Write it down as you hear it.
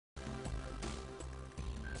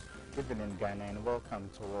Good evening, Ghana, and welcome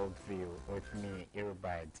to Worldview with me,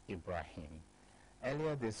 Irubad Ibrahim.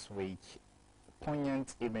 Earlier this week,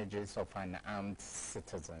 poignant images of unarmed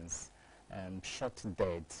citizens shot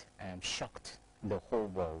dead shocked the whole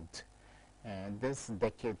world. And this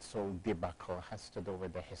decades-old debacle has to do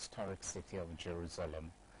with the historic city of Jerusalem,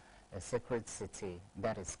 a sacred city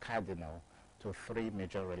that is cardinal to three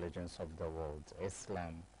major religions of the world: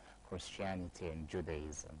 Islam, Christianity, and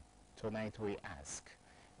Judaism. Tonight we ask,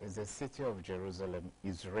 is the city of Jerusalem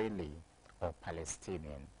Israeli or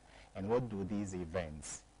Palestinian? And what do these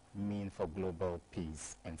events mean for global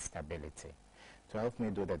peace and stability? To help me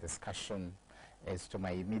do the discussion is to my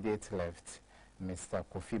immediate left, Mr.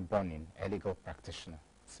 Kofi Bonin, a legal practitioner.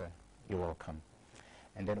 Sir, you're welcome.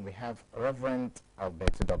 And then we have Reverend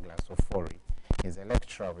Albert Douglas Ofori. He's a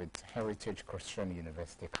lecturer with Heritage Christian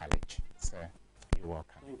University College. Sir, you're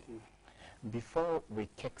welcome. Thank you. Before we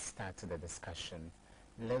kickstart the discussion,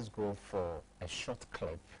 let's go for a short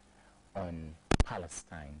clip on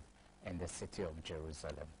Palestine and the city of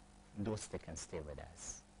Jerusalem. Those that can stay with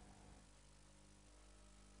us.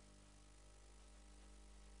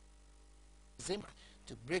 Zimmer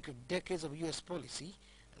to break decades of U.S. policy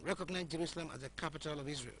and recognize Jerusalem as the capital of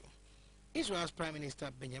Israel. Israel's Prime Minister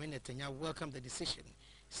Benjamin Netanyahu welcomed the decision,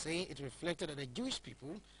 saying it reflected that the Jewish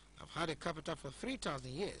people have had a capital for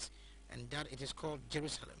 3,000 years and that it is called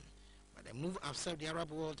Jerusalem. But the move upset the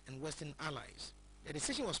Arab world and Western allies. The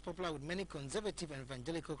decision was popular with many conservative and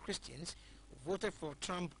evangelical Christians who voted for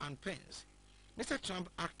Trump and Pence. Mr. Trump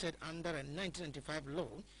acted under a 1995 law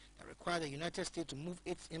that required the United States to move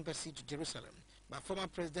its embassy to Jerusalem. But former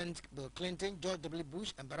President Bill Clinton, George W.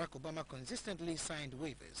 Bush, and Barack Obama consistently signed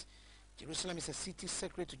waivers. Jerusalem is a city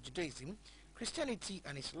sacred to Judaism, Christianity,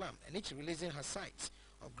 and Islam, and each religion has sites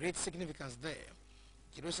of great significance there.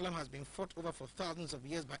 Jerusalem has been fought over for thousands of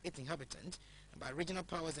years by its inhabitants and by regional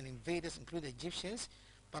powers and invaders including the Egyptians,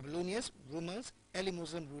 Babylonians, Romans, early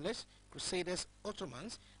Muslim rulers, Crusaders,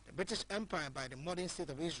 Ottomans, the British Empire by the modern state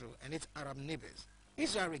of Israel and its Arab neighbors.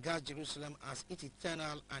 Israel regards Jerusalem as its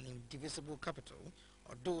eternal and indivisible capital,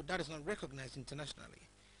 although that is not recognized internationally.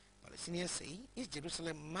 Palestinians say East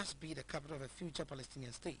Jerusalem must be the capital of a future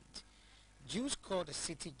Palestinian state. Jews call the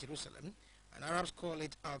city Jerusalem, and Arabs call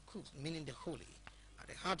it Al-Quds, meaning the holy. At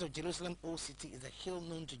the heart of Jerusalem, Old City, is the hill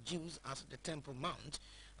known to Jews as the Temple Mount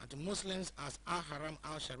and to Muslims as Al-Haram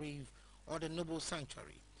al-Sharif, or the Noble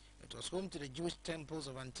Sanctuary. It was home to the Jewish temples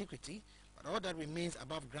of antiquity, but all that remains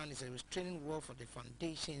above ground is a restraining wall for the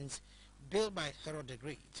foundations built by Herod the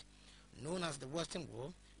Great. Known as the Western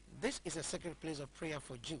Wall, this is a sacred place of prayer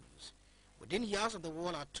for Jews. Within yards of the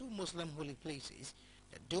wall are two Muslim holy places,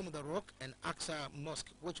 the Dome of the Rock and Aqsa Mosque,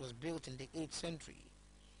 which was built in the 8th century.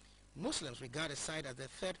 Muslims regard the site as the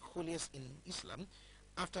third holiest in Islam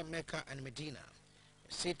after Mecca and Medina.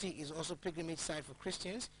 The city is also a pilgrimage site for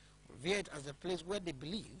Christians, revered as the place where they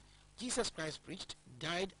believe Jesus Christ preached,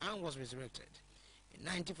 died, and was resurrected. In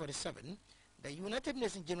 1947, the United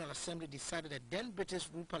Nations General Assembly decided that then British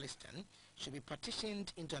ruled Palestine should be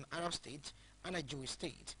partitioned into an Arab state and a Jewish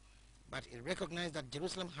state. But it recognized that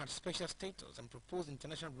Jerusalem had special status and proposed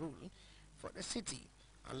international rule for the city,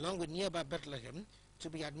 along with nearby Bethlehem, to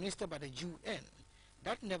be administered by the UN.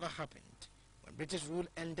 That never happened. When British rule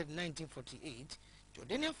ended in 1948,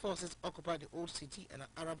 Jordanian forces occupied the old city and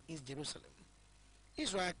Arab East Jerusalem.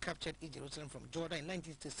 Israel captured East Jerusalem from Jordan in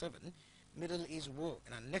 1967, Middle East War,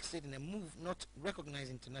 and annexed it in a move not recognized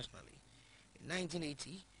internationally. In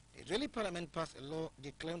 1980, the Israeli parliament passed a law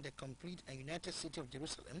declaring the complete and united city of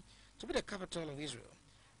Jerusalem to be the capital of Israel.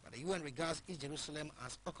 But the UN regards East Jerusalem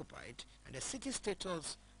as occupied and the city's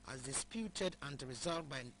status as disputed and resolved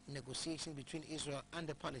by negotiations between Israel and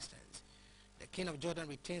the Palestinians. The King of Jordan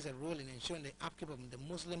retains a role in ensuring the upkeep of the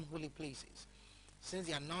Muslim holy places. Since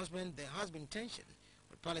the announcement, there has been tension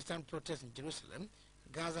with Palestine protests in Jerusalem,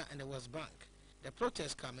 Gaza, and the West Bank. The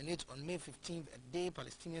protests culminate on May 15th, a day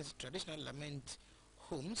Palestinians traditionally lament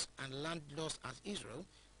homes and land lost as Israel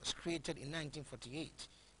was created in 1948,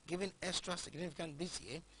 given extra significance this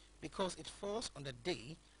year because it falls on the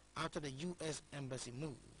day after the U.S. Embassy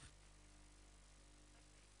move.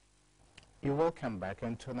 You're welcome back,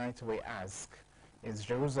 and tonight we ask, is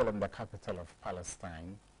Jerusalem the capital of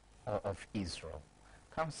Palestine or of Israel?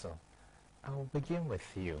 Counsel, I'll begin with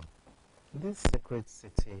you. This sacred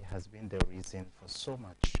city has been the reason for so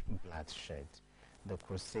much bloodshed. The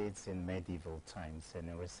Crusades in medieval times and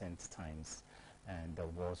in recent times, and the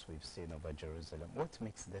wars we've seen over Jerusalem. What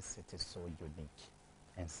makes this city so unique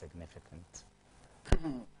and significant?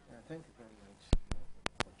 Thank you very much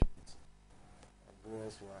for the opportunity.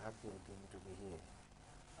 Viewers, we are happy again to be here.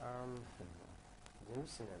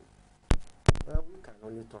 Jerusalem Well, we can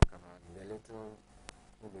only talk about the little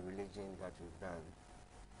maybe religion that we've done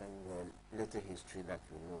and the little history that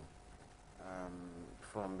we know.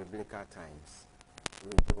 From biblical times,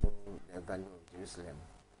 we know the value of Jerusalem.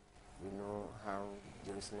 We know how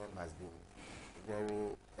Jerusalem has been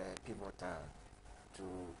very pivotal to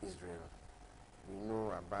Israel. We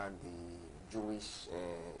know about the Jewish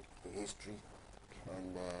history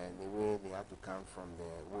and the way they had to come from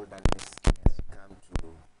the wilderness and come to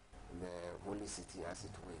the holy city, as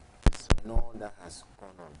it were. And all that has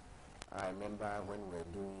gone on. I remember when we were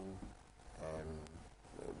doing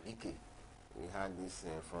BK, we had this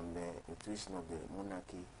from the institution of the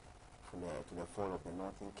monarchy to the fall of the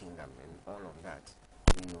Northern Kingdom and all of that.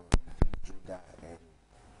 You know, Judah and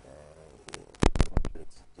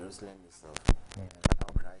Jerusalem itself.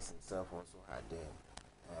 How Christ himself also had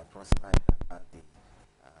prophesied about the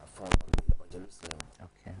fall of Jerusalem.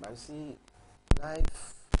 Okay. But you see,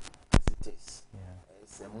 life as it is,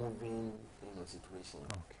 it's a moving situation.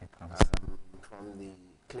 Okay, from the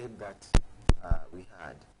clip that we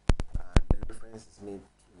had, the reference is made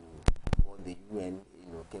to what the UN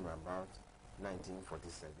came about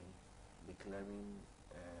 1947, declaring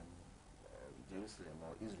Jerusalem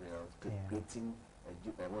or Israel, creating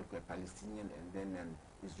a Palestinian and then an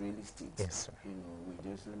Israeli state. Yes, sir. With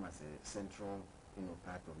Jerusalem as a central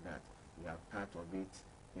part of that. We have part of it,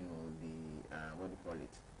 the what do you call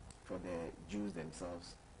it, for the Jews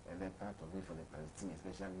themselves, and then part of it for the Palestinians,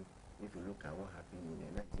 especially if you look at what happened in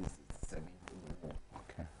the 1967 war.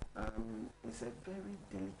 Okay. It's a very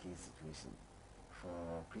delicate situation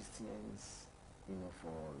for Christians,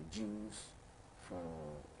 for Jews, for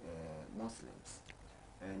Muslims.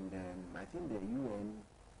 And I think the UN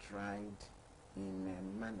tried in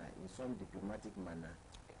a manner, in some diplomatic manner,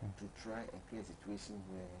 to try and create a situation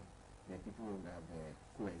where the people would have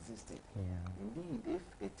coexisted. Indeed, if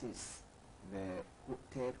it is the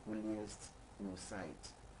third holiest site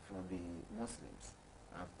for the Muslims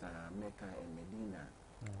after Mecca and Medina,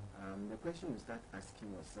 the question you start asking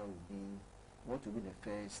yourself would be, what will be the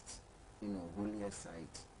first holiest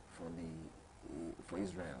site for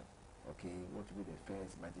Israel? Okay, what will be the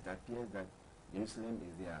first? But it appears that Jerusalem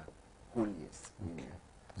is their holiest.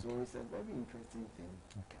 So it's a very interesting thing.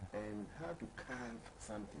 And how to carve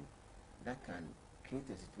something that can create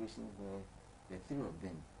a situation where the three of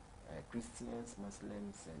them, Christians,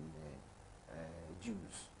 Muslims, and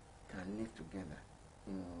Jews, can live together.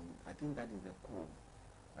 I think that is the core.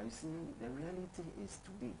 And you see, the reality is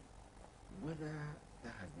today, whether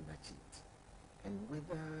that has been achieved, and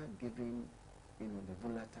whether given the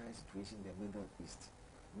volatile situation in the Middle East,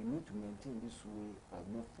 we need to maintain this way or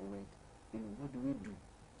move forward. What do we do?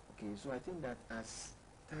 Okay, so I think that as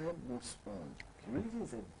time moves on, religion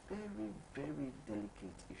is a very, very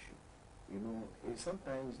delicate issue.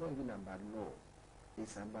 Sometimes it's not even about law.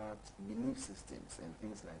 It's about belief systems and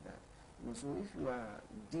things like that. So if you are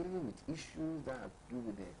dealing with issues that have to do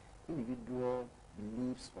with the individual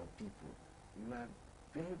beliefs of people, you are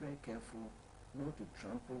very, very careful not to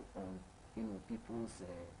trample on people's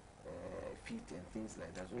feet and things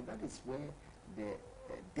like that. So that is where the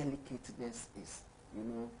delicateness is.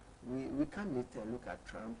 We can't look at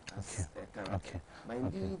Trump as a character. But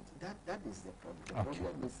indeed, that is the problem. The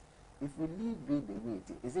problem is, if we leave it the way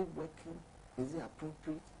it is it working? Is it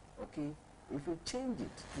appropriate? Okay. If we change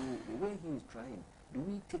it to the way he is trying, do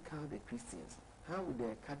we take out the Christians? How would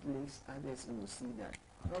the Catholics, others, see that?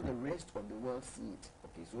 How the rest of the world see it?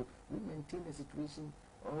 Okay, so we maintain the situation,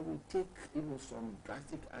 or we take some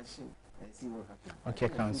drastic action and see what happens. Okay,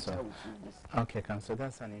 Council. Okay, Council,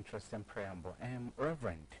 that's an interesting preamble.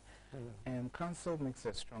 Reverend, Council makes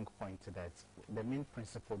a strong point that the main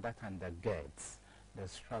principle that undergirds the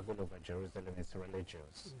struggle over Jerusalem is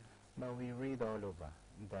religious. But we read all over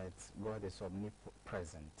that God is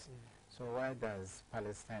omnipresent. So why does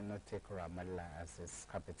Palestine not take Ramallah as its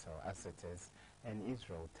capital, as it is, and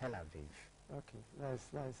Israel, Tel Aviv? Okay,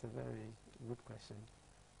 that's a very good question.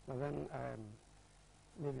 But then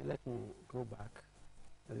maybe let me go back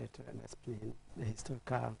a little and explain the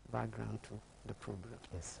historical background to the problem.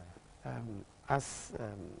 Yes, sir. As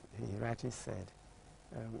he rightly said,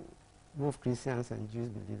 both Christians and Jews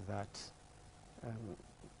believe that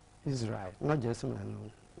Israel, not Jerusalem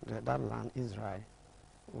alone, that land, Israel,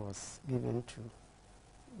 was given to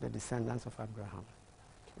the descendants of Abraham.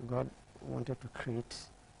 God wanted to create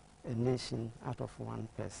a nation out of one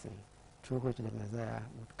person, through which the Messiah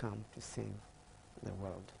would come to save the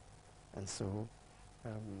world. And so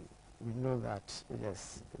we know that,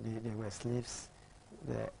 yes, they were slaves.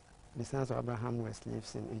 The descendants of Abraham were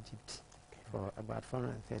slaves in Egypt for about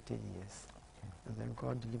 430 years. And then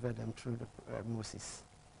God delivered them through Moses.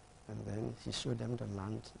 and then he showed them the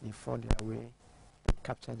land. They fought their way,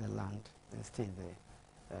 captured the land, and stayed there.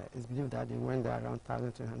 It's believed that they went there around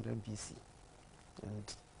 1300 BC,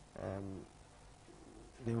 and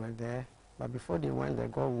they were there. But before they went there,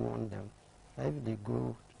 God warned them that if they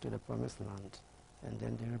go to the promised land and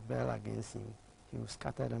then they rebel against him, he will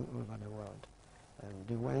scatter them over the world.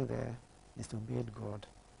 They went there, disobeyed God,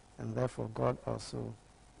 and therefore God also,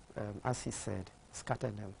 as he said,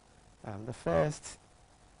 scattered them. The first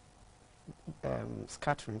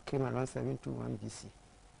scattering came around 721 BC,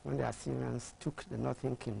 when the Assyrians took the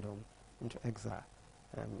northern kingdom into exile.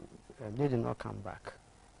 They did not come back.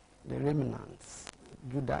 The remnants,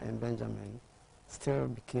 Judah and Benjamin, still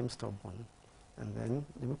became stubborn. And then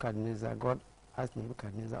Nebuchadnezzar, God asked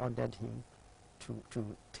Nebuchadnezzar, ordered him to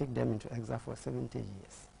take them into exile for 70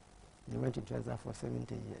 years. They went into exile for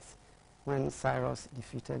 70 years. When Cyrus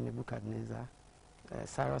defeated Nebuchadnezzar,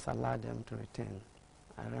 Cyrus allowed them to return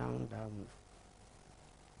around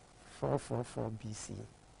 444 BC.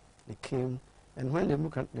 They came, and when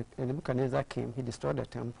Nebuchadnezzar came, he destroyed the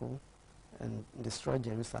temple and destroyed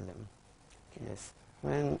Jerusalem. Yes.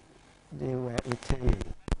 When they were returning,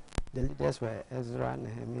 the leaders were Ezra,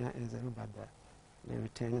 Nehemiah, and Zerubbabel. They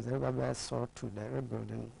returned. Zerubbabel saw to the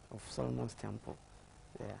rebuilding of Solomon's temple.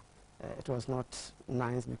 Yeah. It was not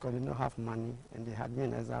nice because they did not have money, and they had been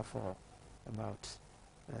in exile for about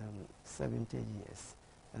 70 years.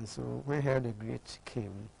 And so when Herod the Great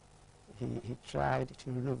came, he tried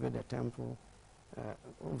to renovate the temple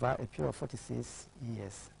over a period of 46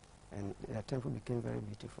 years, and the temple became very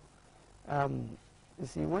beautiful. You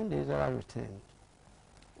see, when the Israelites returned,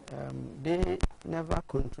 they never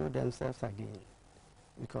controlled themselves again,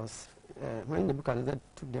 because when Nebuchadnezzar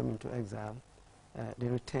took them into exile, they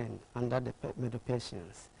returned under the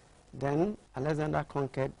Medo-Persians. Then Alexander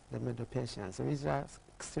conquered the Medo-Persians, so Israel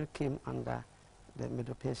still came under the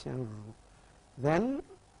Medo-Persian rule. Then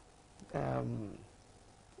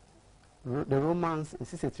the Romans in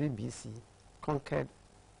 63 BC conquered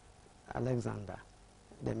Alexander,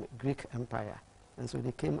 the Greek Empire, and so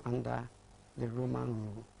they came under the Roman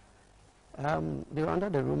rule. They were under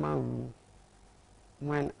the Roman rule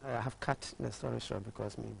when, I have cut the story short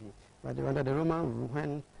because maybe, but they were under the Roman rule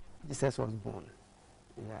when Jesus was born.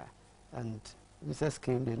 Yeah, and Jesus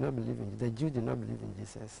came, they did not believe in, the Jews did not believe in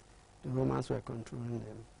Jesus. The Romans were controlling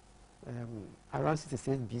them. Around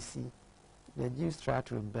 66 BC, the Jews tried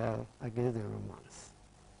to rebel against the Romans,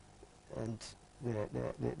 and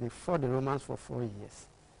they fought the Romans for 4 years.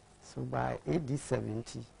 So by AD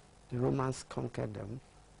 70, the Romans conquered them,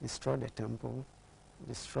 destroyed the temple,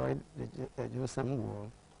 destroyed the Jerusalem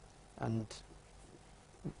wall, and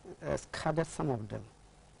scattered some of them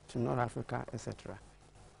to North Africa, etc.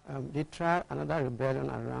 They tried another rebellion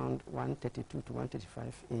around 132 to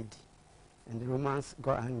 135 AD, and the Romans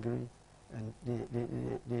got angry, and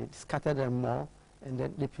they scattered them more, and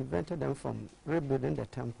then they prevented them from rebuilding the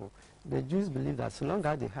temple. The Jews believed that so long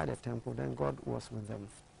as they had a temple, then God was with them.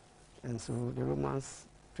 And so the Romans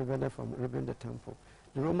prevented from rebuilding the temple.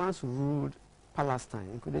 The Romans ruled Palestine,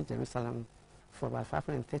 including Jerusalem, for about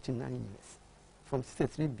 539 years, from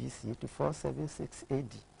 63 BC to 476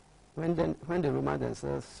 AD, when the Romans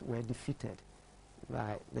themselves were defeated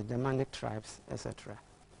by the Germanic tribes, etc.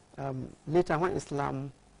 Later, when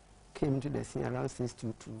Islam came to the scene around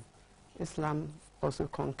 622, Islam also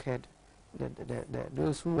conquered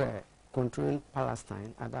those who were controlling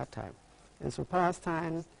Palestine at that time. And so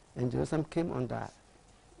Palestine and Jerusalem came under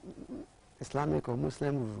Islamic or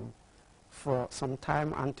Muslim rule for some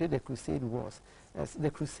time until the Crusade Wars. As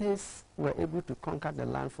the Crusades were able to conquer the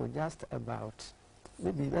land for just about,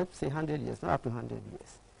 maybe let's say 100 years, not up to 100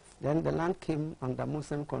 years. Then the land came under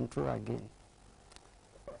Muslim control again.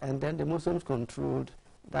 And then the Muslims controlled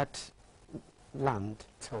that land.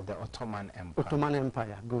 So the Ottoman Empire. Ottoman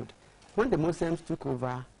Empire, good. When the Muslims took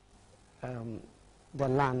over the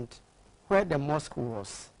land where the mosque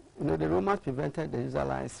was, the Romans prevented the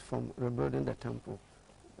Israelites from rebuilding the temple.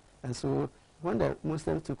 And so when the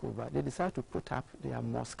Muslims took over, they decided to put up their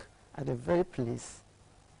mosque at the very place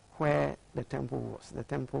where the temple was, the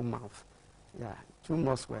temple mouth. Yeah, 2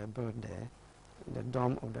 mosques were built there, the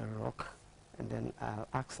Dome of the Rock and then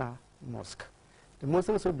Al-Aqsa Mosque. The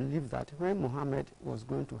Muslims also believed that when Muhammad was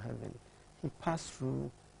going to heaven, he passed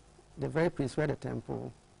through the very place where the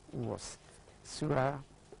temple was. Surah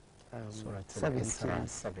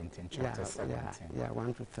 17, chapter 17. Yeah,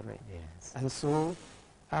 1 to 3. Yes. And so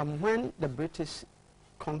when the British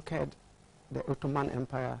conquered the Ottoman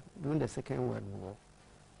Empire during the Second World War,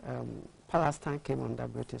 Palestine came under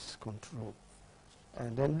British control.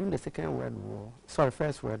 And then during the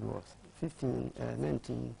First World War,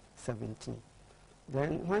 1917,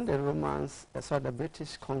 Then when the Romans, the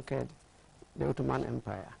British conquered the Ottoman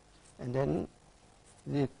Empire, and then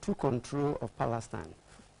they took control of Palestine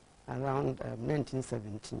around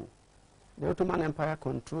 1917. The Ottoman Empire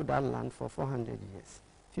controlled that land for 400 years,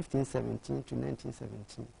 1517 to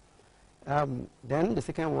 1917. Then the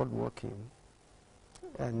Second World War came,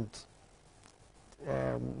 and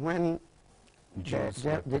when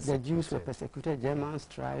the Jews were persecuted, Germans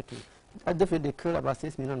tried to, they killed about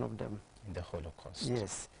 6 million of them. In the Holocaust.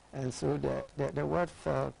 Yes, and so the world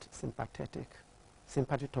felt sympathy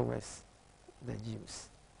towards the Jews.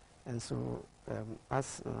 And so,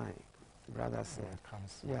 as my brother said,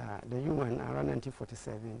 the UN around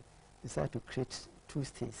 1947 decided to create 2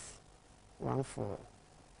 states, one for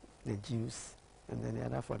the Jews and then the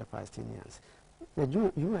other for the Palestinians.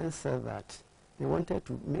 The UN said that they wanted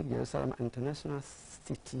to make Jerusalem an international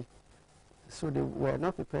city, so they were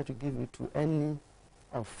not prepared to give it to any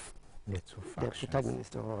of the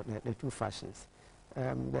protagonists or the 2 factions.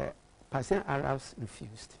 The Palestinian Arabs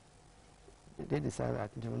refused. They decided that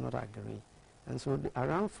they will not agree. And so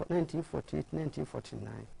around 1948,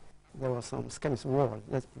 1949, there was some skirmish war,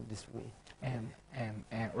 let's put it this way.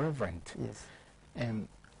 Reverend, yes.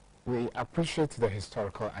 We appreciate the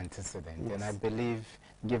historical antecedent, yes. and I believe,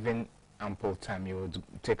 given ample time, you would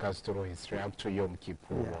take us through history up to Yom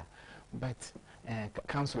Kippur War. But,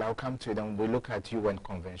 Council, I'll come to it, and we look at UN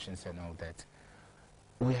conventions and all that.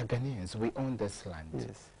 We are Ghanaians, we own this land.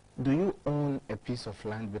 Yes. Do you own a piece of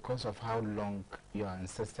land because of how long your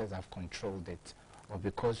ancestors have controlled it, or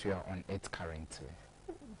because you are on it currently?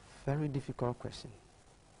 Very difficult question.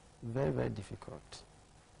 Very, very difficult.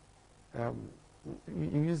 You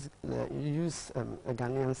use a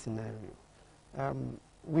Ghanaian scenario.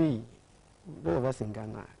 Those of us in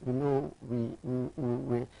Ghana, we know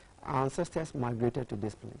our ancestors migrated to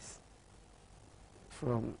this place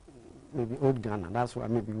from maybe old Ghana. That's why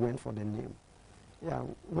maybe we went for the name. Yeah,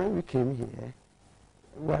 when we came here,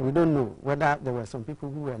 well, we don't know whether there were some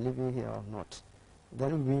people who were living here or not.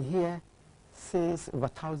 Then we've been here since over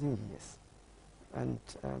 1,000 years. And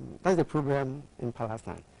that's the problem in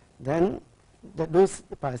Palestine. Then those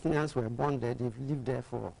Palestinians were born there, they've lived there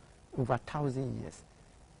for over 1,000 years.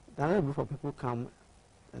 Another group of people come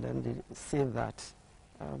and then they say that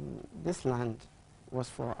this land was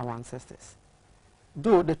for our ancestors.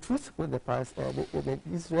 Though the truth with the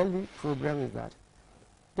Israeli problem is that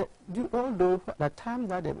although at the time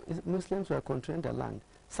that the Muslims were controlling the land,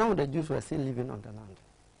 some of the Jews were still living on the land.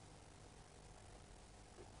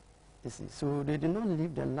 You see, so they did not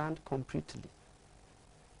leave the land completely.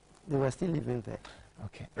 They were still living there.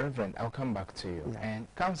 Okay, Reverend, I'll come back to you. Yeah. And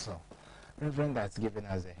Council, Reverend has given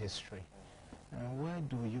us a history. Where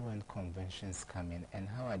do UN conventions come in, and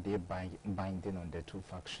how are they binding on the 2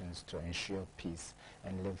 factions to ensure peace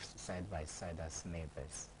and live side by side as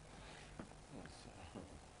neighbors? Yes.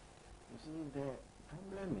 You see, the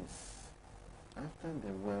problem is, after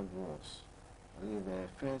the World Wars, the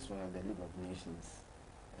first one, the League of Nations,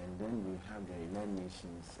 and then we have the United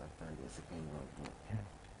Nations after the Second World War. Yeah.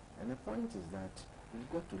 And the point is that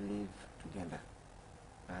we've got to live together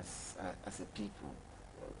as a people,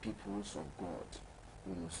 peoples of God.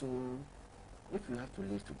 You know, so if we have to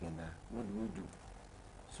live together, what do?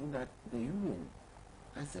 So that the UN,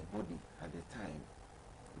 as a body at the time,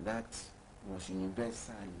 that was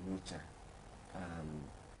universal in nature,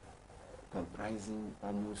 comprising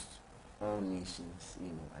almost all nations, you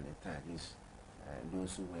know, at the time, at least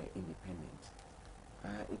those who were independent.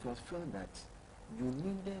 It was felt that you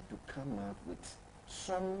needed to come up with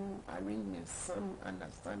some arrangement, some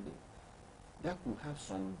understanding that could have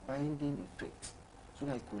some binding effect, so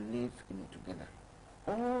that you could live together.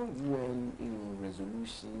 All UN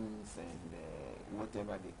resolutions and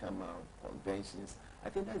whatever they come out, conventions, I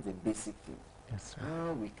think that's the basic thing. Yes, sir.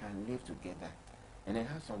 How we can live together and then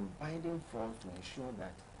have some binding force to ensure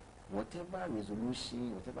that whatever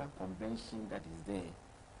resolution, whatever convention that is there,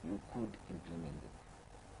 you could implement it.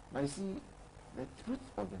 But you see, the truth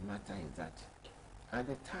of the matter is that at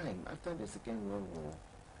the time, after the Second World War,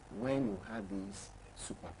 when you had these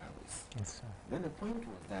superpowers, yes, sir. then the point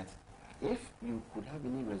was that if you could have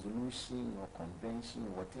any resolution or convention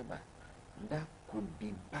or whatever that could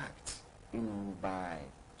be backed, by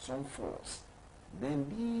some force, then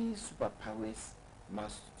these superpowers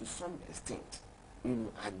must, to some extent,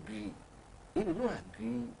 agree. If you don't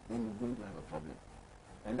agree, then you're going to have a problem.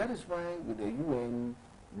 And that is why with the UN,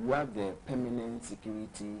 you have the permanent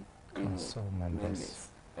security members.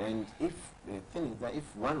 And if the thing is that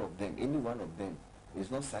if one of them, any one of them, is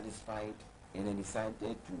not satisfied and then decided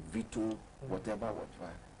to veto whatever,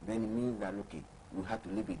 then it means that, okay, we have to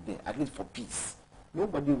leave it there, at least for peace.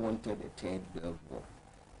 Nobody wanted a third World War.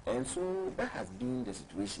 And so that has been the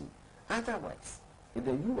situation. Otherwise, if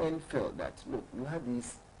the UN felt that, look, you have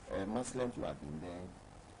these Muslims who have been there,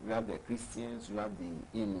 you have the Christians, you have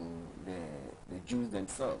the Jews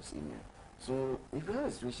themselves, So if you have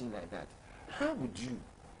a situation like that, how would you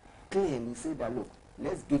clearly say that, look,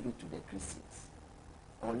 let's give it to the Christians,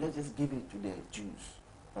 or let's just give it to the Jews,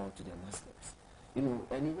 or to the Muslims?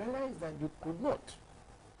 And you realize that you could not,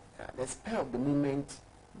 at the spur of the moment,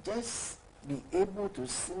 just be able to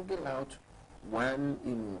single out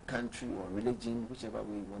one country or religion, whichever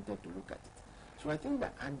way you wanted to look at it. So I think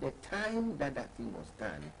that at the time that thing was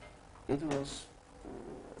done, it was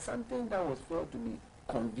something that was felt to be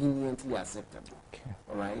conveniently acceptable. Okay.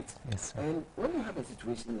 All right? Yes, sir. And when you have a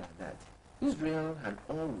situation like that, Israel had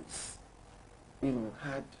always,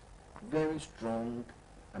 had very strong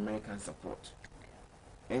American support.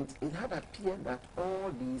 And it had appeared that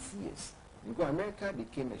all these years, because America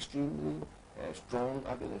became extremely strong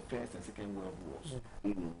after the First and Second World Wars.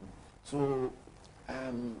 So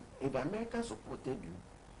if America supported you,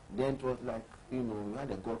 then it was like, you had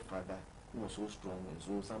a godfather who was so strong, and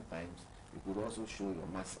so sometimes you could also show your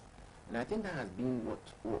muscle. And I think that has been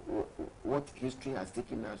what history has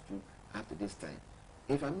taken us to after this time.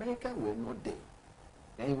 If America were not there,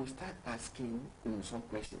 then you will start asking some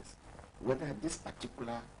questions, whether this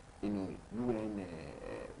particular UN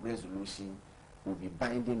resolution will be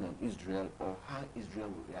binding on Israel, or how Israel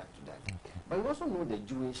will react to that. Okay. But you also know the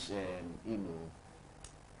Jewish,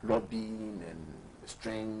 lobbying and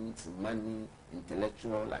strength, money,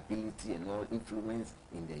 intellectual ability, and all influence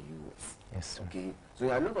in the U.S. Yes, sir. Okay, so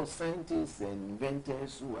there are a lot of scientists and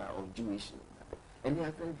inventors who are of Jewish, and they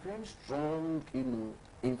have a very strong,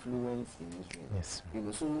 influence in Israel. Yes,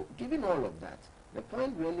 sir. So given all of that, the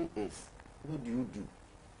point really is, what do?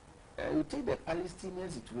 You take the Palestinian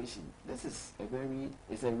situation. This is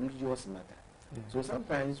it's a religious matter. Yeah. So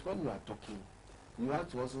sometimes when you are talking, you have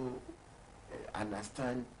to also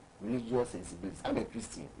understand religious sensibilities. I'm a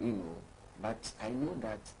Christian, but I know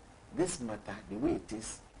that this matter, the way it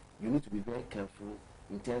is, you need to be very careful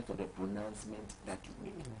in terms of the pronouncement that you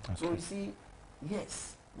make. Okay. So you see,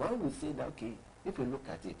 yes, one will say that, okay, if you look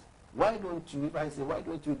at it, why don't you, if I say, why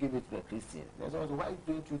don't you give it to the Christians? There's also, why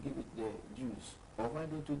don't you give it to the Jews? Or why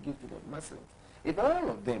don't you give to the Muslims? If all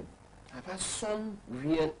of them have had some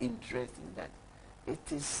real interest in that,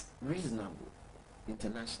 it is reasonable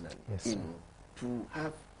internationally, yes, to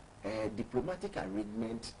have a diplomatic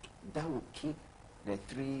arrangement that will keep the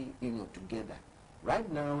three, together. Right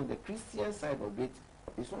now, the Christian side of it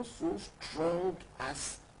is not so strong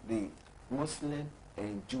as the Muslim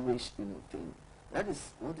and Jewish, thing. That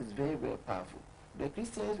is what is very, very powerful. The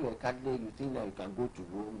Christians were Catholic, you think that you can go to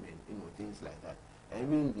Rome and, things like that. I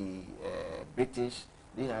mean, the British,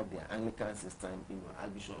 they have their Anglican system,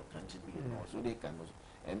 Archbishop of Canterbury, so they can also.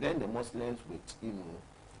 And then the Muslims with,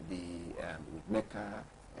 with Mecca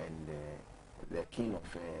and the king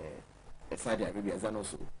of Saudi Arabia, and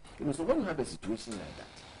also. So when you have a situation like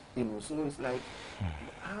that, so it's like,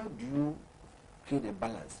 how do you create a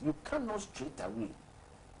balance? You cannot straight away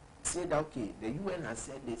say that, okay, the UN has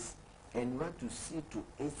said this, and you want to see to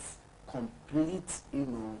its complete,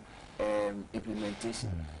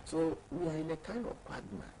 implementation. So we are in a kind of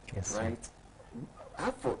quagmire, yes, right?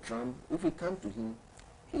 As for Trump, if we come to him,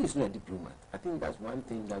 he is not a diplomat. I think that's one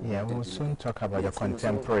thing that we'll soon talk about the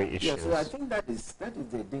contemporary issues. Yeah, so I think that is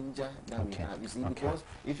the danger that we have. You see, because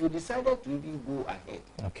if you decided to even go ahead,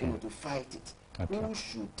 to fight it, who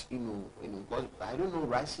should, because I don't know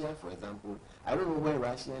Russia, for example. I don't know where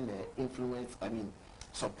Russian influence,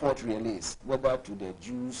 support really is, whether to the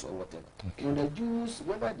Jews or whatever. The Jews,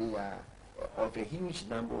 whether they are of a huge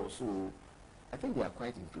number or so, I think they are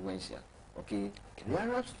quite influential. Okay. The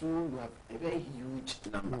Arabs too, you have a very huge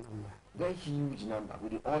number,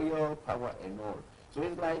 with the oil power and all. So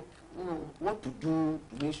it's like, what to do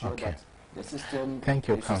to make sure that the system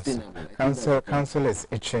is sustainable. Council is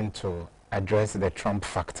itching to address the Trump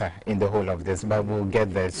factor in the whole of this, but we'll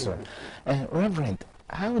get there soon. Reverend,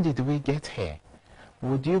 how did we get here?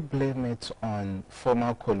 Would you blame it on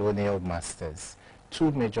former colonial masters? Two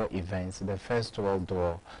major events, the First World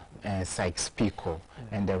War, Sykes-Picot,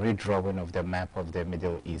 and the redrawing of the map of the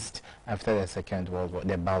Middle East after the Second World War,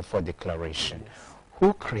 the Balfour Declaration. Yes.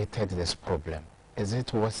 Who created this problem? Is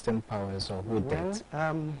it Western powers or who did?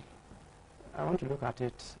 I want to look at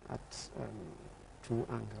it at two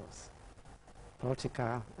angles,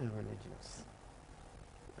 political and religious.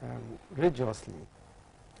 Religiously,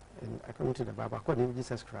 and according to the Bible, according to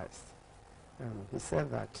Jesus Christ, he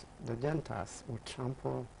said that the Gentiles would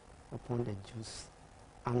trample upon the Jews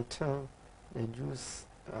until the Jews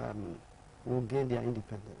will gain their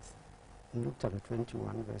independence. In Luke chapter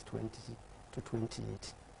 21, verse 20 to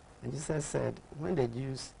 28. And Jesus said, when the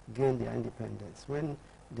Jews gain their independence, when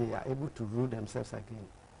they are able to rule themselves again,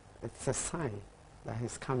 it's a sign that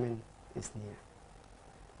his coming is near.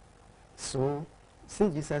 So,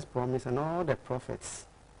 since Jesus promised, and all the prophets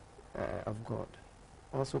of God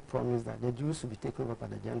also promised that the Jews will be taken over by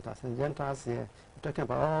the Gentiles. And Gentiles here, we're talking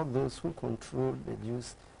about all those who controlled the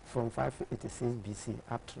Jews from 586 BC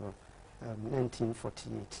up to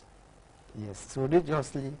 1948. Yes, so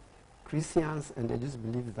religiously, Christians and the Jews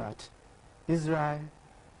believe that Israel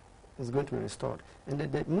is going to be restored.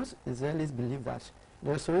 And most Israelis believe that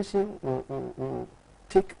the restoration will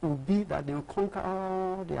be that they will conquer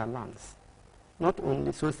all their lands. Not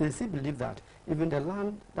only, so they still believe that even the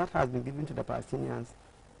land that has been given to the Palestinians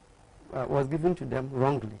was given to them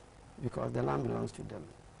wrongly, because the land belongs to them.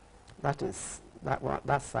 That is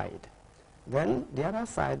that side. Then the other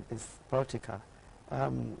side is political.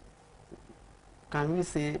 Can we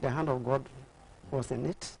say the hand of God was in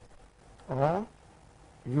it? Or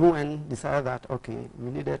UN decided that, okay,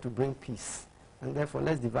 we needed to bring peace, and therefore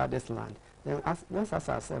let's divide this land. Then let's ask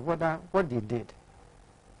ourselves whether what they did,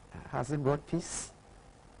 has it brought peace,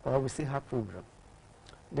 or we still have problem?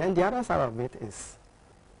 Then the other side of it is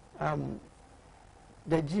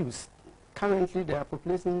the Jews. Currently, their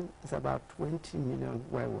population is about 20 million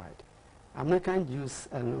worldwide. American Jews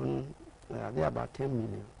alone, they are about 10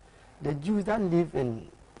 million. The Jews that live in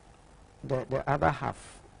the other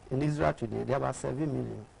half in Israel today, they are about 7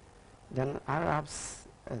 million. Then Arabs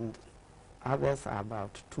and others are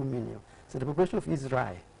about 2 million. So the population of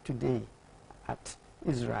Israel today at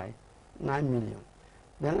Israel, 9 million.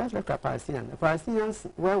 Then let's look at Palestinians. The Palestinians,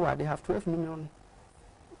 worldwide, they have 12 million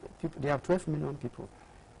people. They have 12 million people.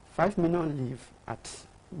 5 million live at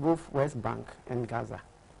both West Bank and Gaza.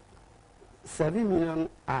 7 million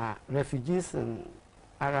are refugees in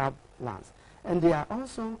Arab lands. And they are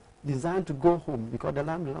also designed to go home because the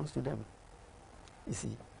land belongs to them. You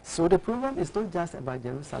see. So the problem is not just about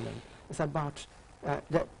Jerusalem. It's about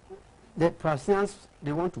the Palestinians,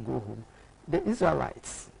 they want to go home. The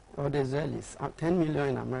Israelites, or the Israelis, 10 million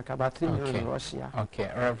in America, about 3 million in Russia.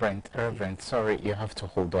 Okay, Reverend, sorry, you have to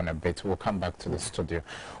hold on a bit. We'll come back to the studio.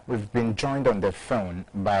 We've been joined on the phone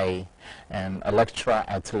by a lecturer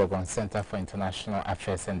at Legon Center for International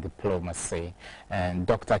Affairs and Diplomacy, and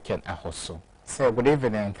Dr. Ken Ahoso. So, good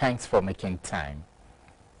evening, and thanks for making time.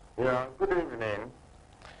 Yeah, good evening.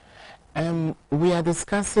 We are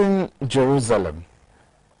discussing Jerusalem.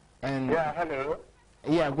 And yeah, hello.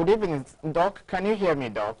 Yeah, good evening. Doc, can you hear me,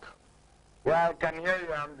 Doc? Yeah, I can hear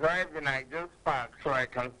you. I'm driving. I just parked so I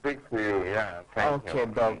can speak to you. Yeah, thank you. Okay,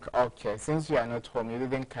 Doc. Okay. Since you are not home, you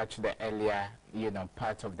didn't catch the earlier,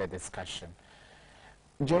 part of the discussion.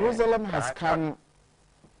 Jerusalem has come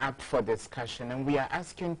up for discussion, and we are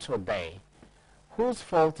asking today, whose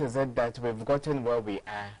fault is it that we've gotten where we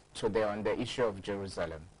are today on the issue of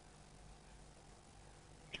Jerusalem?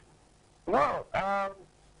 Well,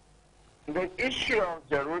 the issue of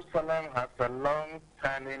Jerusalem has a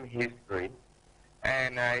long-standing history,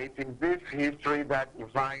 and it is this history that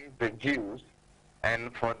divides the Jews,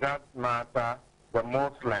 and for that matter, the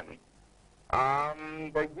Muslims.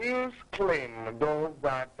 The Jews claim, those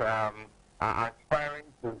that are aspiring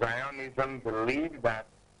to Zionism believe that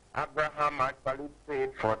Abraham actually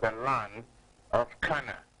paid for the land of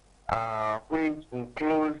Canaan, which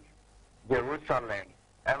includes Jerusalem.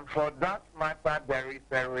 And for that matter, there is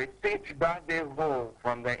a receipt that they hold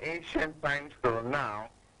from the ancient times till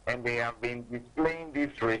now, and they have been displaying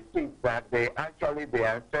this receipt that their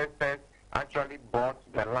ancestors actually bought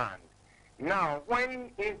the land. Now,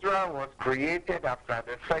 when Israel was created after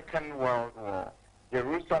the Second World War,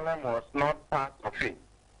 Jerusalem was not part of it.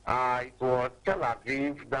 It was Tel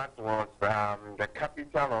Aviv that was the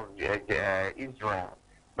capital of Israel.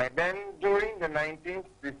 But then during the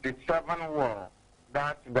 1967 war,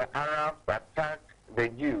 that the Arabs attacked the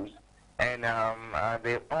Jews, and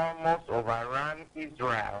they almost overran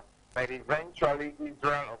Israel, but eventually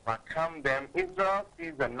Israel overcame them. Israel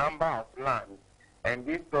sees a number of lands, and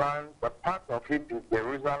these lands, a part of it is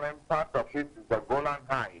Jerusalem, part of it is the Golan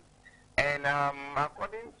Heights. And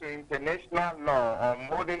according to international law, or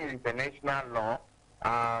modern international law,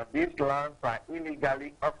 these lands are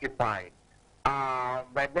illegally occupied.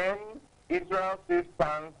 But then Israel still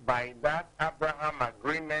stands by that Abraham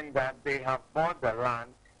agreement that they have bought the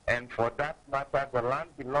land, and for that matter, the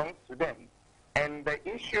land belongs to them. And the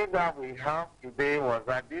issue that we have today was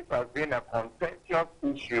that this has been a contentious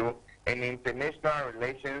issue in international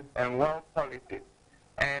relations and world politics.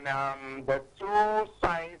 And the two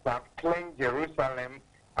sides have claimed Jerusalem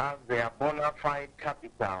as their bona fide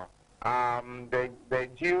capital. The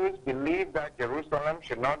Jews believe that Jerusalem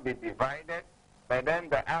should not be divided, but then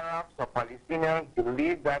the Arabs or Palestinians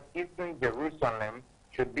believe that Eastern Jerusalem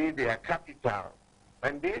should be their capital.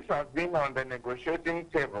 And this has been on the negotiating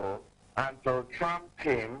table until Trump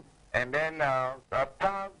came, and then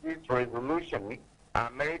passed this resolution.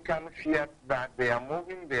 Americans feared that they are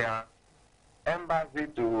moving their embassy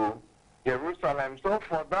to Jerusalem. So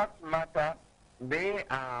for that matter, they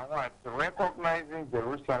are recognizing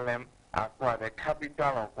Jerusalem as the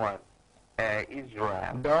capital of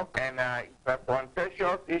Israel. Doc? And it's a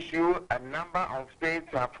contentious issue. A number of states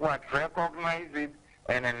have recognized it,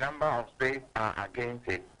 and a number of states are against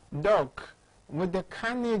it. Doc, with the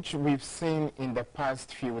carnage we've seen in the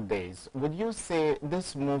past few days, would you say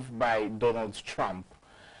this move by Donald Trump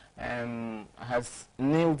has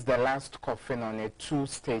nailed the last coffin on a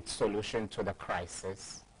two-state solution to the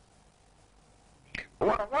crisis?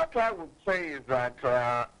 Well, what I would say is that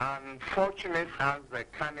unfortunate as the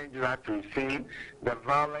carnage that we've seen, the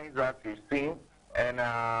violence that we've seen, and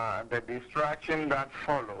the destruction that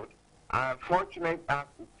followed, unfortunate as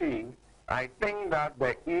it is, I think that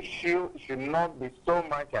the issue should not be so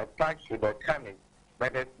much attached to the carnage,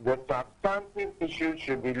 but the substantive issue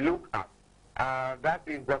should be looked at. That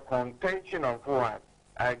is the contention of what?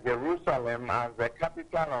 Jerusalem as the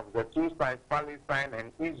capital of the two sides, Palestine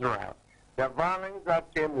and Israel. The violence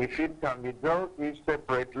that came with it can be dealt with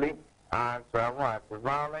separately as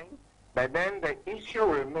violence. But then the issue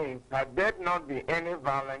remains, had there not be any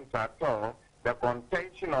violence at all, the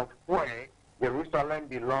contention of where Jerusalem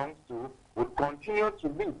belongs to would continue to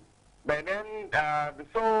be. But then,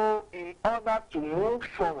 so in order to move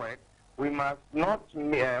forward, we must not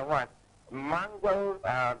mangle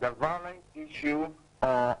the violence issue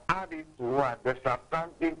or add it to the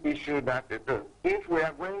substantive issue that it is. If we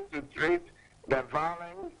are going to treat the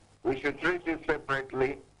violence, we should treat it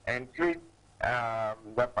separately and treat the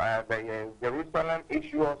Jerusalem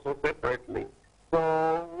issue also separately.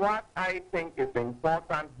 So what I think is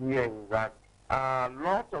important here is that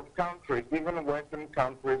lots of countries, even Western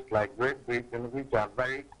countries like Great Britain, which are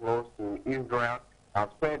very close to Israel, have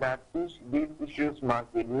said that these issues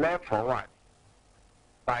must be left for what?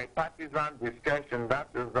 Bipartisan discussion. That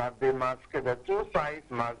is that the two sides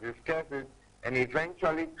must discuss it and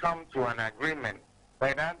eventually come to an agreement.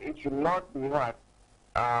 But that it should not be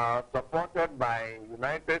supported by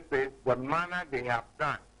United States the manner they have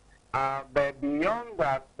done. But beyond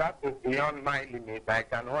that, that is beyond my limit. I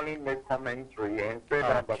can only make commentary and say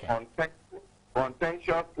that the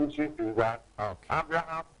contentious issue is that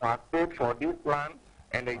Abraham has paid for this land,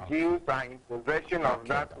 and the Jews are in possession of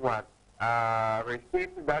that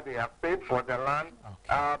receipt that they have paid for the land.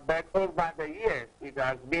 But over the years, it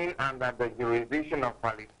has been under the jurisdiction of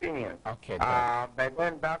Palestinians. But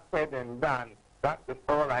then that said and done, that is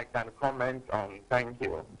all I can comment on. Thank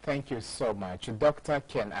you. Thank you so much. Dr.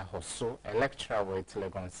 Ken Ahosu, a lecturer with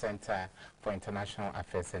Legon Center for International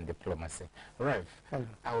Affairs and Diplomacy. Rev,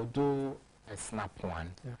 I'll do a snap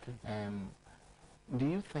one. Do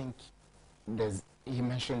you think he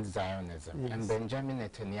mentioned Zionism, and Benjamin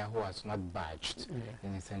Netanyahu has not budged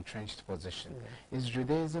in his entrenched position. Is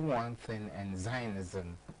Judaism one thing and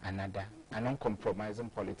Zionism another, an uncompromising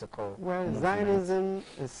political movement? Zionism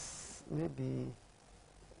is maybe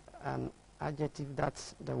an adjective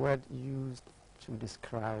that's the word used to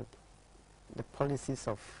describe the policies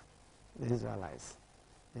of the Israelites.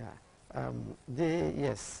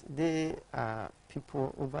 They are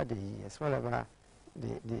people over the years, wherever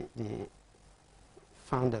they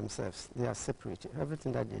found themselves, they are separated.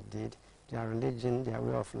 Everything that they did, their religion, their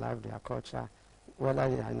way of life, their culture, whether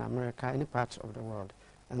they are in America, any part of the world.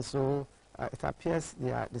 And so it appears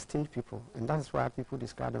they are distinct people, and that's why people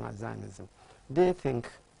describe them as Zionism. They think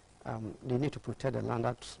they need to protect the land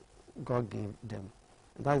that God gave them.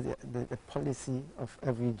 That's the policy of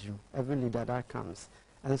every Jew, every leader that comes.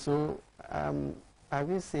 And so I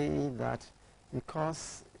will say that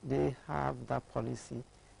because they have that policy,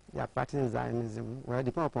 they are practicing Zionism, well,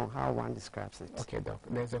 depending upon how one describes it. Okay, Doc.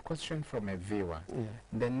 There's a question from a viewer.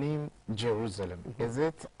 The name Jerusalem, is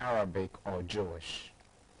it Arabic or Jewish?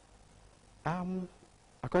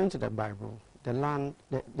 According to the Bible, the land,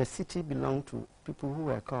 the city belonged to people who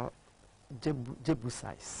were called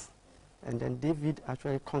Jebusites. And then David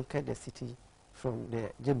actually conquered the city from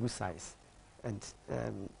the Jebusites, and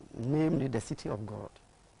named it the city of God.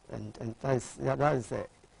 And that is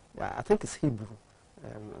I think it's Hebrew.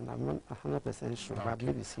 And I'm not 100% sure, but I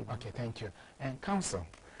believe it's Hebrew. Okay, thank you. And Counsel,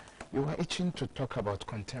 you were itching to talk about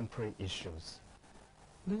contemporary issues.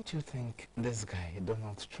 Don't you think this guy,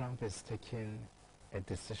 Donald Trump, is taking a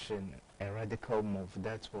decision, a radical move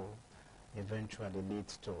that will eventually lead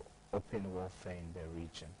to open warfare in the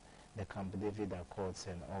region. The Camp David Accords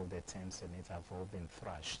and all the terms in it have all been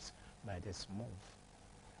thrashed by this move.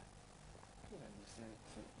 Yeah, it's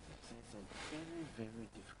a very, very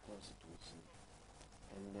difficult situation.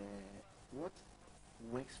 And what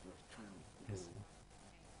works for Trump is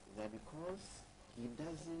that because he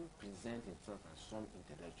doesn't present himself as some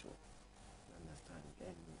intellectual, you understand,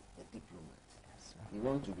 and a diplomat. Yes, He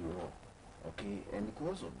wants to be raw, okay? And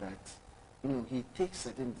because of that, he takes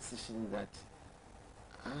certain decisions that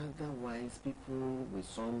otherwise people with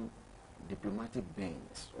some diplomatic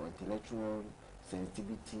bent or intellectual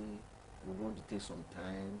sensitivity will want to take some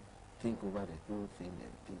time, think over the whole thing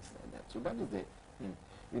and things like that. So that is the thing.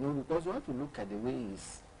 Because you have to look at the way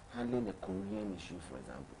he's handling the Korean issue, for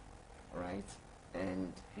example, right?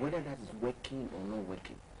 And whether that is working or not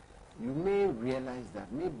working. You may realize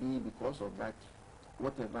that maybe because of that,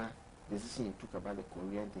 whatever decision he took about the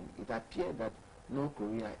Korean thing, it appeared that North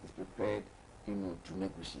Korea is prepared, to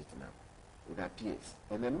negotiate now. It appears.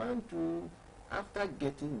 And the man too, after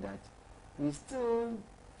getting that, he still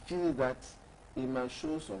feels that he must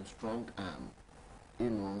show some strong arm.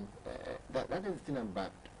 That is the thing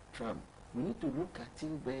about Trump. We need to look at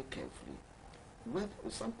him very carefully. But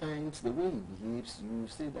sometimes the way he behaves, you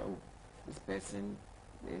say that this person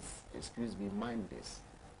is, excuse me, mindless.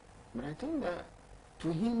 But I think that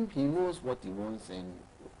to him, he knows what he wants and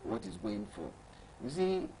what he's going for. You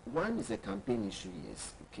see, one is a campaign issue,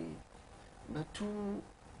 yes, okay. But two,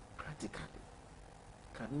 practically,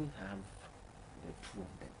 can we have the two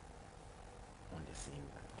of them on the same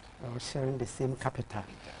land? Or sharing the same capital.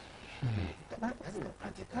 That is the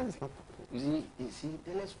practical. You see,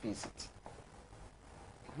 let's face it.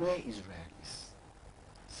 Where Israel is,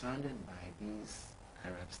 surrounded by these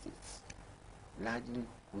Arab states, largely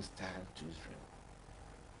hostile to Israel.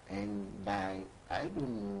 And I don't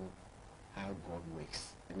know how God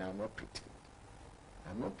works, and I'm not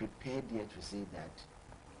prepared yet to say that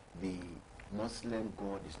the Muslim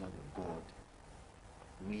God is not a God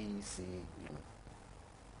we say we know.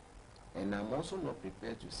 And I'm also not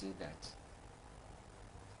prepared to say that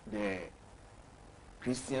the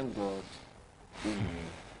Christian God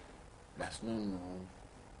does not know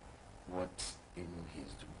what he's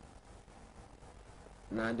doing.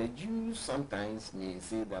 Now the Jews sometimes may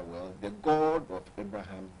say that, well, the God of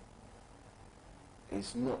Abraham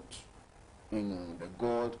is not, the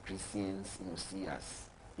God Christians see as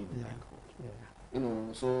that God.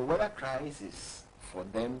 Yeah. So whether Christ is for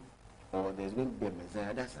them or there's going to be a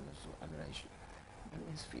Messiah, that's another issue. But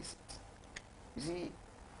let's face it. You see,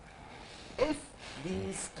 if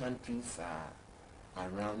these countries are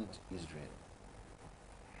around Israel,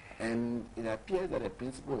 and it appears that the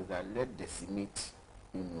principle is that let decimate,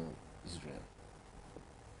 Israel.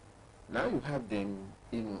 Now you have them,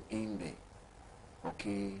 in there.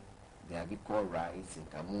 Okay, they have equal rights and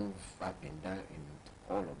can move up and down and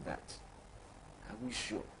all of that. Are we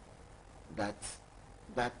sure that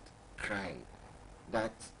that cry,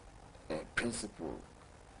 that principle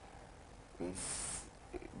is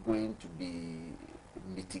going to be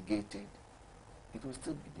mitigated? It will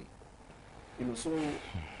still be there. So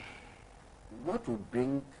what will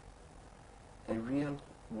bring a real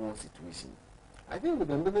war situation? I think with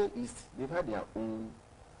the Middle East, they've had their own,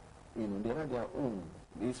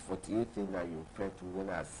 this 48 thing that you refer to,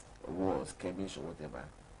 whether as war, skirmish or whatever.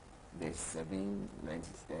 There's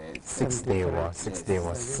 6-day war, 6-day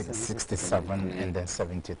war, 67 and then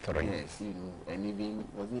 73. Yes, and even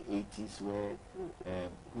was it 80s where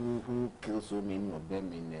who killed so many of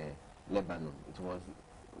them in Lebanon? It was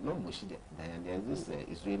not Moshide Dayan. There's this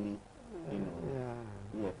Israeli,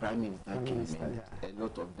 Prime Minister came, and a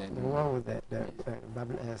lot of them. The war with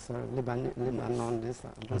Lebanon, this.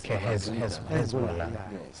 Okay, Hezbollah.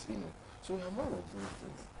 Yes, So we have all of those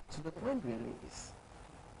things. So the point really is,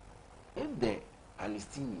 if the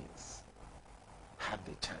Palestinians have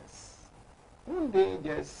the chance, won't they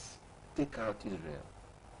just take out Israel?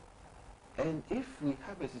 And if we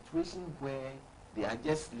have a situation where they are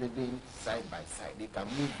just living side by side, they can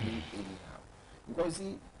move in anyhow. Because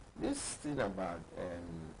see, this thing about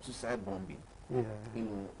suicide bombing,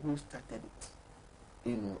 who started it?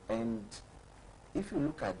 And if you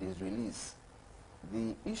look at the Israelis,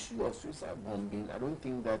 the issue of suicide bombing, I don't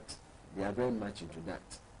think that they are very much into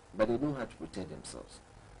that. But they know how to protect themselves.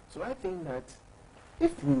 So I think that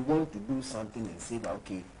if we want to do something and say that,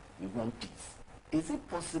 okay, we want peace, is it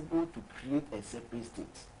possible to create a separate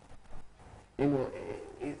state?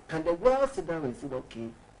 Can the world sit down and say,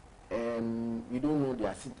 okay, we don't know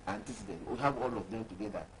their antecedents, we have all of them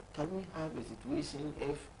together. Can we have a situation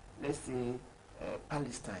if, let's say,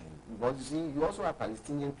 Palestine, because you see, you also have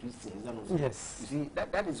Palestinian Christians. Yes. You see,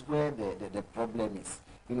 that is where the problem is.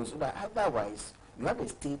 You know, so that otherwise you have a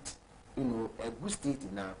state, you know, a good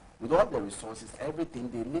state now with all the resources, everything,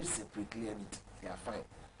 they live separately and they are fine.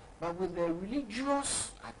 But with the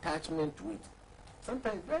religious attachment to it,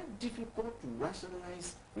 sometimes it's very difficult to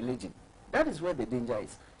rationalize religion. That is where the danger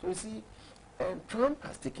is. So you see, Trump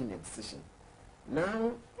has taken a decision.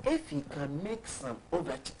 Now, if he can make some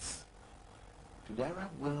overtures to the Arab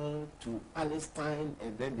world, to Palestine,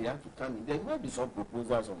 and then they have to come in, there will be some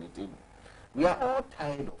proposals on the table. We are all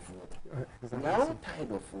tired of war. Exactly. We are all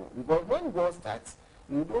tired of war. Because when war starts,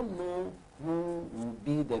 you don't know who will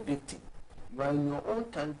be the victim. You are in your own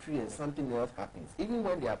country and something else happens. Even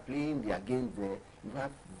when they are playing their game there, you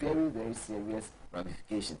have very, very serious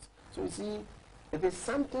ramifications. So you see, it is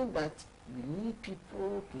something that we need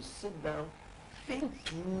people to sit down, think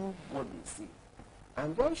through what they say.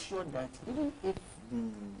 I'm very sure that even if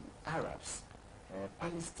the Arabs,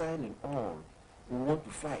 Palestine and all, will want to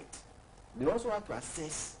fight, they also have to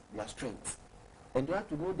assess their strength. And they have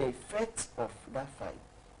to know the effect of that fight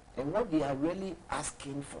and what they are really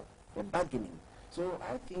asking for, the bargaining. So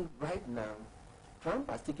I think right now, Trump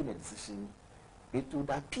has taken a decision. It would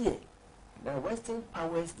appear that Western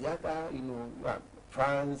powers, the other, you know,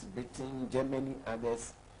 France, Britain, Germany,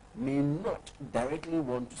 others, may not directly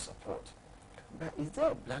want to support. But is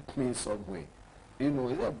there a blackmail somewhere? You know,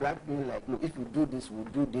 is there a blackmail like, look, if you do this, we'll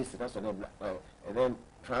do this, that's what and then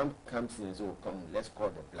Trump comes in and says, oh, come, let's call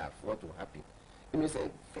the bluff. What will happen? You know, it's a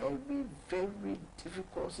very, very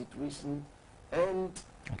difficult situation. And,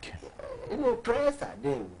 you know, prayers are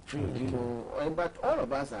there, you know, but all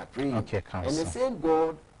of us are praying. Okay, and the same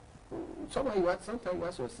God, sometimes you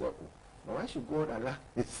ask yourself, why should God allow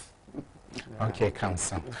this? Okay,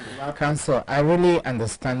 Counsel. Counsel, I really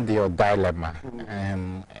understand your dilemma,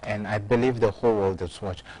 and I believe the whole world is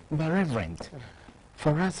watching. But Reverend,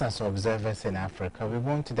 for us as observers in Africa, we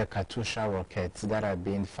want the Katyusha rockets that are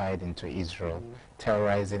being fired into Israel,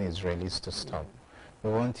 terrorizing Israelis to stop. We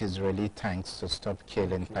want Israeli tanks to stop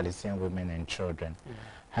killing Palestinian women and children.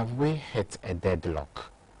 Have we hit a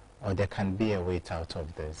deadlock, or there can be a way out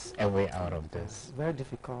of this? Very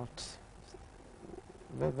difficult.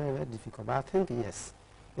 Very, very, very difficult. But I think, yes,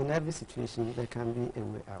 in every situation, there can be a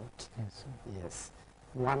way out. Yes. Yes.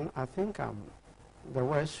 One, I think the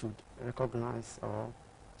world should recognize or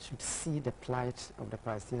should see the plight of the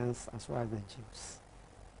Palestinians as well as the Jews.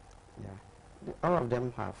 Yeah. All of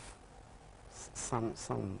them have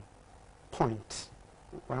some point,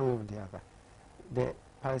 one way or the other. The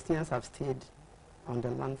Palestinians have stayed on the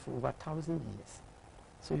land for over 1,000 years.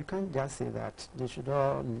 So you can't just say that they should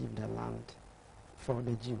all leave the land for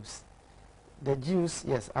the Jews. The Jews,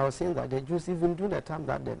 yes, I was saying that the Jews, even during the time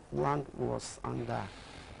that the land was under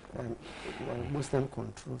Muslim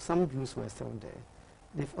control, some Jews were still there.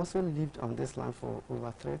 They've also lived on this land for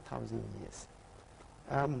over 3,000 years.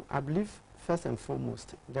 I believe, first and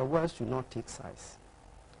foremost, the world should not take sides.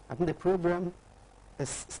 I think the problem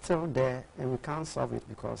is still there, and we can't solve it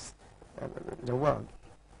because the world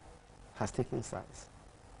has taken sides.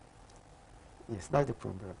 Yes, that's the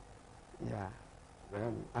problem. Yeah.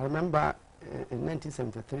 I remember in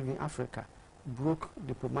 1973 when Africa broke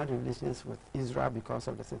diplomatic relations with Israel because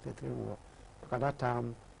of the 73 war. At that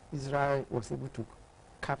time, Israel was able to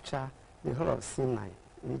capture the whole of Sinai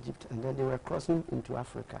in Egypt, and then they were crossing into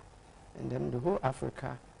Africa. And then the whole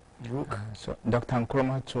Africa broke. So Dr.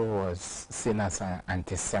 Nkrumah too was seen as an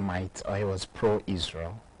anti-Semite, or he was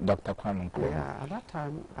pro-Israel, Dr. Kwame Nkrumah? Yeah, at that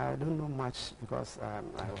time, I don't know much because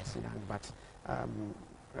I was young, but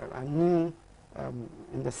I knew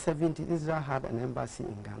in the 70s, Israel had an embassy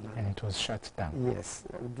in Ghana. And it was shut down? Yes,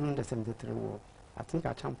 during the 73 war. I think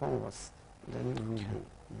Achampong was then ruling,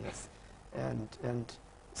 yes. And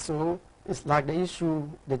so it's like the issue,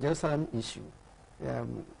 the Jerusalem issue.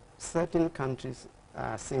 Certain countries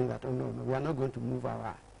are saying that, oh no, we are not going to move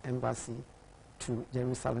our embassy to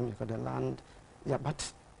Jerusalem because the land, yeah,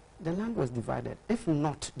 but the land was divided. If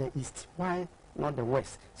not the East, why not the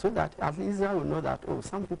West? So that at least Israel will know that, oh,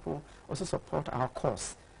 some people also support our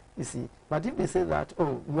cause, you see. But if they say that,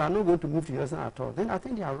 oh, we are not going to move to Jerusalem at all, then I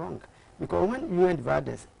think they are wrong. Because when UN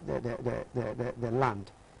divided the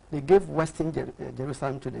land, they gave Western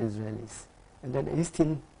Jerusalem to the Israelis, and then the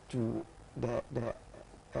Eastern to the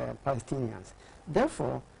Palestinians.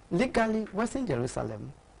 Therefore, legally, Western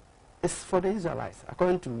Jerusalem is for the Israelites,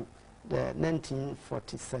 according to the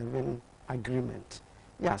 1947 agreement.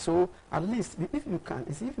 Yeah, so at least if you can,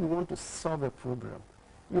 if you want to solve a problem,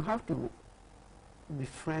 you have to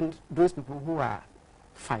befriend those people who are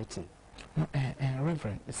fighting.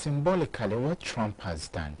 Reverend, symbolically, what Trump has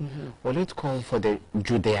done, will it call for the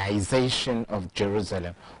Judaization of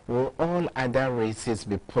Jerusalem? Will all other races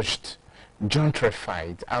be pushed,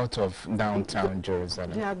 gentrified out of downtown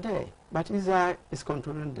Jerusalem? They are there, but Israel is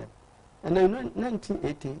controlling them. And in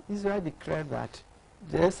 1980, Israel declared that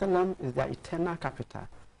Jerusalem is their eternal capital.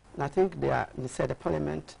 And I think they said the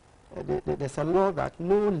parliament, there's a law that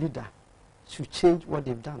no leader should change what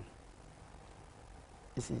they've done.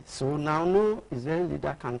 You see, so now no Israeli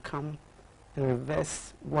leader can come and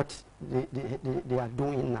reverse what they are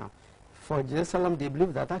doing now. For Jerusalem, they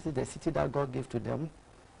believe that that is the city that God gave to them.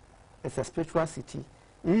 It's a spiritual city.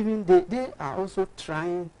 Even they are also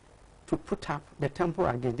trying to put up the temple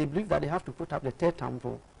again. They believe that they have to put up the third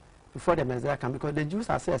temple before the Messiah comes, because the Jews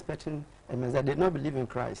are still expecting a Messiah. They do not believe in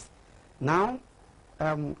Christ. Now,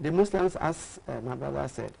 the Muslims, as my brother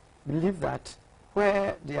said, believe that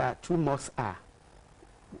where their two mosques are,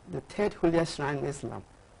 the third holiest shrine in Islam,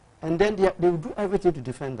 and then they will do everything to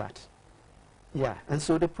defend that. Yeah, and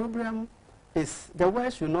so the problem is the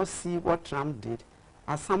world should not see what Trump did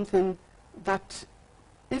as something that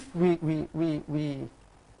if we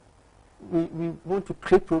want to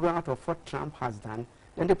create problem out of what Trump has done,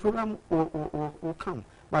 then the problem will come.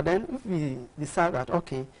 But then if we decide that,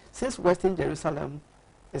 okay, since Western Jerusalem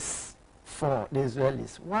is for the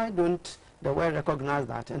Israelis, why don't the world recognize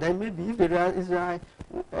that? And then maybe if Israel,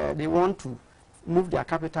 they want to move their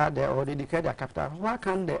capital there, or they declare their capital, why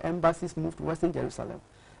can't the embassies move to Western Jerusalem?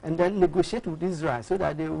 And then negotiate with Israel so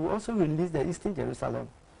that they will also release the Eastern Jerusalem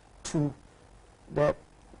to the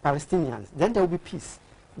Palestinians. Then there will be peace.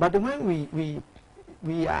 But when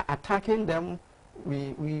we are attacking them,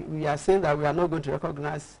 we are saying that we are not going to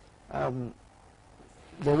recognize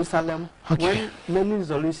Jerusalem, when many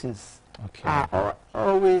resolutions are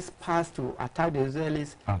always passed to attack the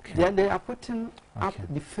Israelis, then they are putting up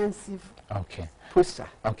defensive posture.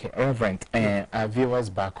 Okay, Reverend, our viewers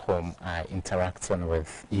back home are interacting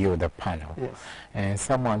with you, the panel. Yes. And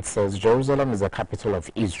someone says, Jerusalem is the capital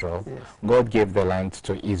of Israel. Yes. God gave the land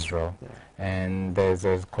to Israel. Yeah. And there's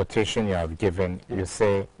a quotation you have given. You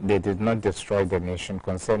say, they did not destroy the nation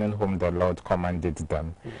concerning whom the Lord commanded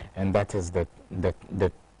them. Yeah. And that is the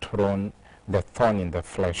thorn in the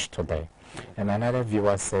flesh today. Yeah. And another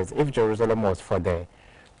viewer says, if Jerusalem was for the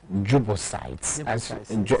Jebusites,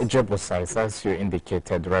 as you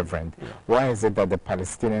indicated, Reverend, why is it that the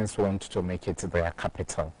Palestinians want to make it their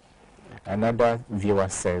capital? Another viewer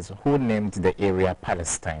says, who named the area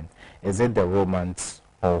Palestine? Is it the Romans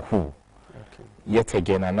or who? Yet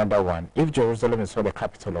again, another one. If Jerusalem is not the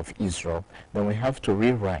capital of Israel, then we have to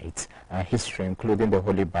rewrite our history, including the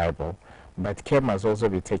Holy Bible. But care must also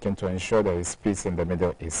be taken to ensure there is peace in the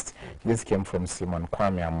Middle East. This came from Simon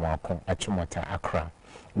Kwame Amoako, Achimota, Accra.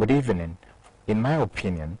 Good evening. In my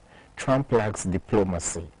opinion, Trump lacks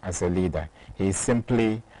diplomacy as a leader. He is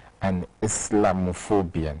simply an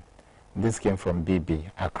Islamophobian. This came from BB,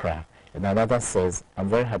 Accra. And another says, I'm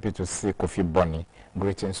very happy to see Kofi Bonnie.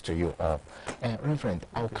 Greetings to you all. Reverend,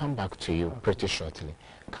 I'll come back to you pretty shortly.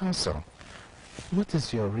 Counsel, what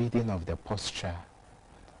is your reading of the posture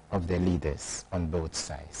of the leaders on both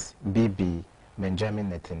sides? BB, Benjamin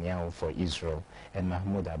Netanyahu for Israel, and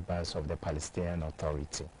Mahmoud Abbas of the Palestinian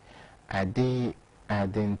Authority. Are they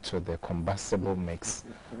adding to the combustible mix,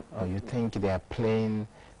 or you think they are playing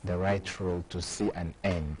the right role to see an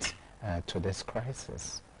end to this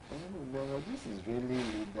crisis? Well, this is really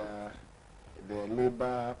the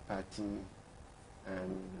Labour Party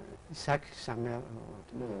and Isaac Shamel.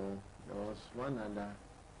 No, there was one other.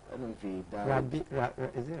 I don't know if he died.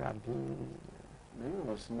 Is it Rabin? Maybe it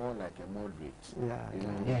was more like a moderate. Yeah,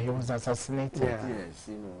 yeah, he was assassinated. Yeah. Yes,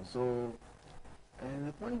 so, and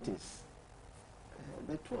the point is,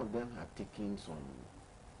 the two of them have taken some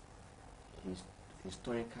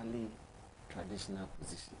historically traditional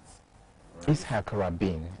positions. Right? Ishaq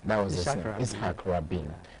Rabin, that was Ishaq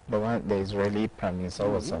Rabin. The one, the Israeli prime minister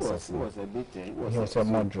was assassinated. He was a bit. He was a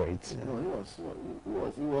moderate. No,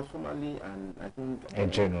 he was formerly a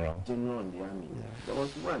general. General in the army. Yeah. There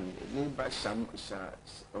was one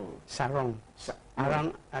Sharon.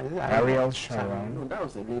 Ariel Sharon. No, that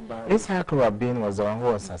was a Labour. Ishaq Rabin was the one who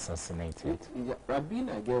was assassinated. Rabin,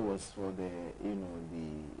 I guess, was for the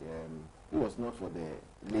he was not for the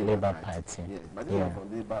Labour Party. Yes, but he was for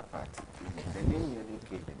the Labour Party. Okay. The name really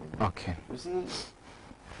came. Okay. You see,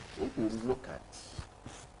 if you look at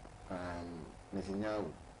Netanyahu,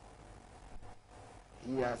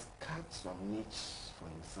 he has cut some niche for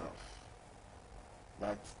himself.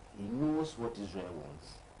 That he knows what Israel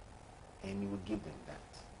wants, and he will give them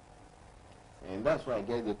that. And that's why I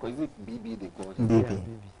guess they call it BB. They call it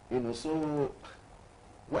BB. So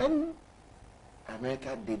when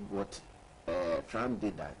America did what Trump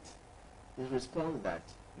did that, his response that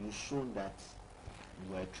you shown that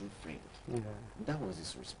you are a true friend. Yeah. That was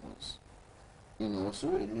his response. You know,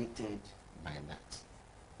 so elated by that.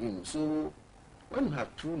 You know, so when you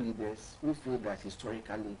have two leaders who feel that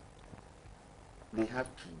historically they have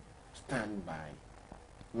to stand by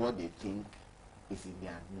what they think is in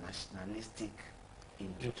their nationalistic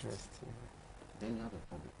interest, then you have a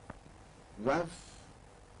problem. You have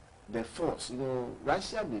the force, you know,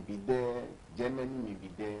 Russia may be there, Germany may be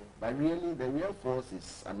there, but really the real force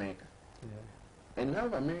is America. Yeah. And you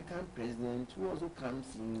have American president who also comes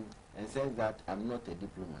in and says that I'm not a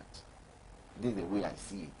diplomat. This is the way I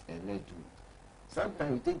see it, and let's do it.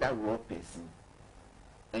 Sometimes you take that raw person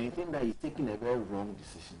and you think that he's taking a very wrong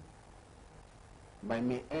decision, but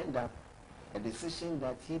may end up a decision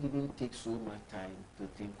that he didn't take so much time to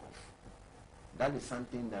think of. That is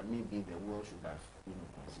something that maybe the world should have, you know,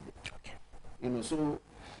 considered. Okay. You know, so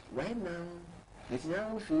right now,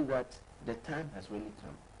 Netanyahu feels that the time has really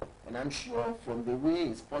come. And I'm sure from the way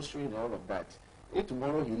he's posturing and all of that, if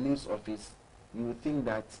tomorrow he leaves office, you will think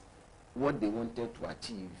that what they wanted to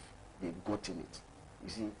achieve, they've gotten it. You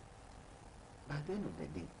see, by the end of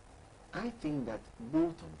the day, I think that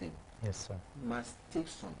both of them must take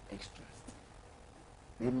some extras.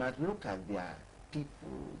 They must look at their people,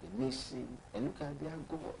 the nation, and look at their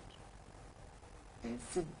God, and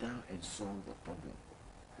sit down and solve the problem.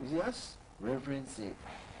 You see, as Reverend said,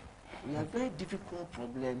 we have very difficult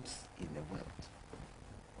problems in the world,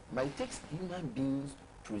 but it takes human beings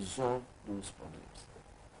to resolve those problems.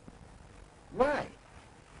 Why?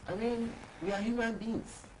 I mean, we are human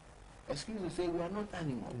beings. Excuse me, say we are not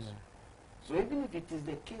animals. Yeah. So even if it is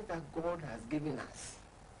the case that God has given us,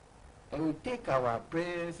 and we take our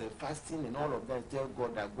prayers and fasting and all of that, tell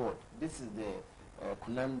God that God, this is the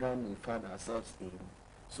conundrum we find ourselves in.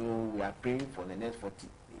 So we are praying for the next 40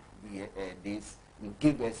 days. You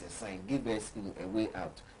give us a sign, give us a way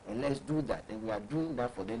out, and let's do that. And we are doing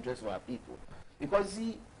that for the interest of our people. Because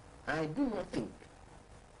see, I do not think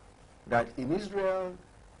that in Israel,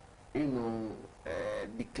 you know,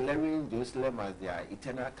 declaring Jerusalem as their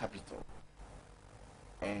eternal capital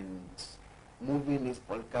and moving its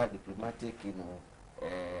political, diplomatic, you know,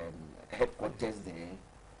 headquarters there,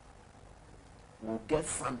 will get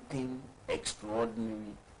something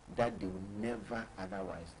extraordinary that they will never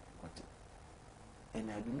otherwise get it. And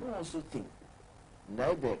I do not also think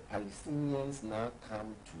that the Palestinians now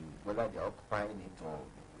come to, whether they're occupying it or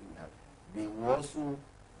they will also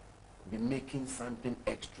be making something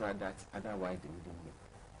extra that otherwise they wouldn't make.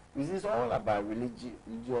 This is all about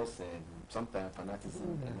religious sometimes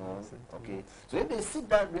fanaticism and all. Okay, so if they sit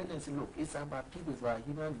down there and say, look, it's about people, it's about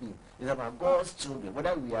human beings, it's about God's children,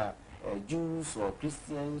 whether we are Jews or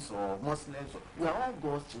Christians or Muslims, we are all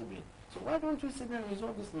God's children. So why don't you sit down and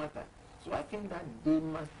resolve this matter? So I think that they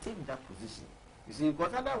must take that position. You see,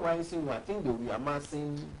 because otherwise, I think they will be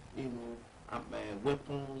amassing, you know,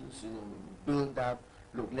 weapons, you know, build up.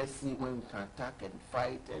 Look, let's see when we can attack and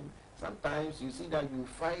fight. And sometimes you see that you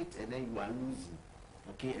fight and then you are losing,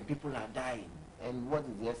 okay, and people are dying. And what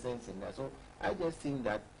is the essence in that? So I just think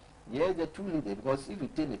that, yes, the two leaders, because if you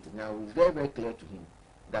tell it now, it's very, very clear to him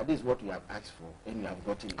that this is what you have asked for and you have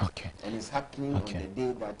gotten it. Okay. And it's happening on the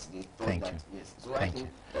day that they thought that, yes. So I think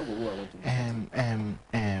that's the way I want to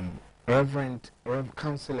do Reverend,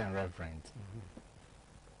 Counsel and Reverend,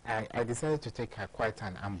 I decided to take quite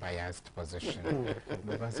an unbiased position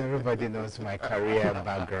because everybody knows my career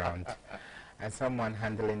background. As someone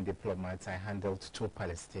handling diplomats, I handled 2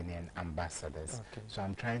 Palestinian ambassadors. Okay. So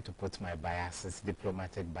I'm trying to put my biases,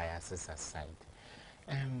 diplomatic biases aside.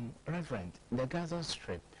 Reverend, the Gaza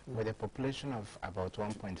Strip, with a population of about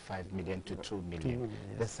 1.5 million to 2 million,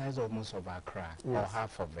 the size almost of Accra, or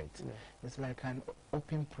half of it, it's like an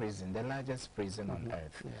open prison, the largest prison on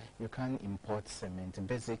earth. You can import cement,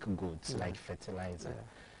 basic goods like fertilizer.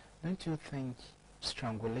 Don't you think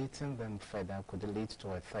strangulating them further could lead to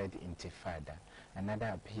a third intifada,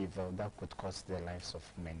 another upheaval that could cost the lives of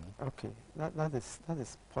many? Okay, that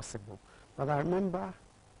is possible. But I remember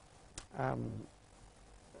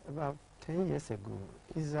about 10 years ago,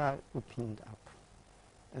 Israel opened up,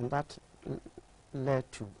 and that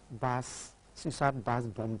led to suicide bus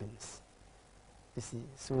bombings. You see,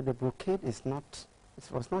 so the blockade is not,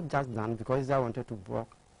 it was not just done because Israel wanted to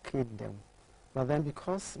blockade them, but then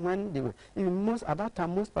because when they were, at that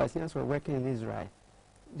time, most Palestinians were working in Israel.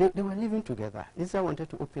 They were living together. Israel wanted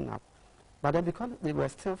to open up, but then because they were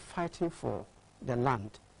still fighting for the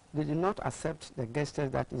land, they did not accept the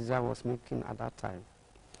gestures that Israel was making at that time.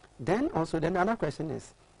 Then another question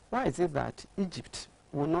is, why is it that Egypt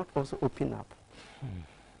will not also open up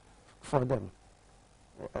for them?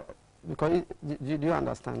 because do you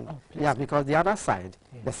understand? Oh, yeah, because the other side,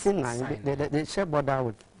 yes, the Sinai, they share border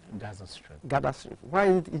with Gaza Strip. Gaza Strip. Why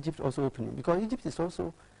is Egypt also opening? Because Egypt is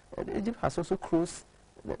also, Egypt has also closed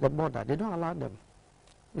the border. They don't allow them.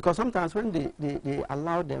 Because sometimes when they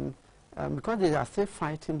allow them, because they are still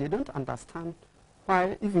fighting, they don't understand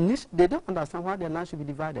why, they don't understand why their land should be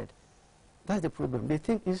divided. That's the problem. They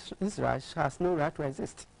think Israel has no right to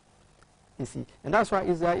exist. You see, and that's why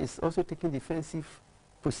Israel is also taking defensive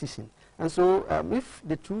position. And so if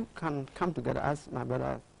the two can come together, as my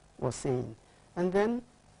brother was saying, and then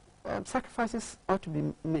sacrifices ought to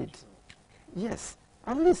be made. Yes,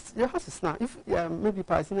 at least there has to now. If maybe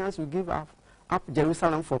Palestinians will give up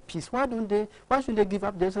Jerusalem for peace, why should they give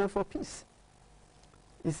up Jerusalem for peace?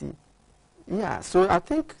 You see, yeah. So I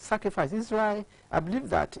think sacrifice Israel. I believe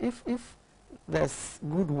that if there's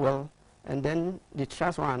goodwill and then they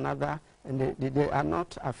trust one another and they are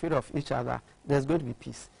not afraid of each other, there's going to be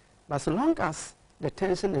peace. But so long as the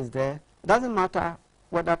tension is there, doesn't matter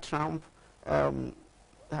whether Trump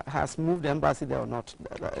has moved the embassy there or not.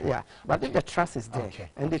 Yeah, but if the trust is there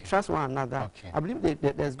and they trust one another, I believe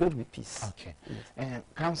there's going to be peace. Okay. Yes.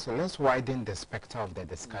 Council, let's widen the spectrum of the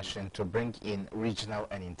discussion to bring in regional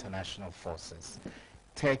and international forces.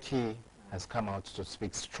 Turkey has come out to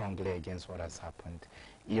speak strongly against what has happened.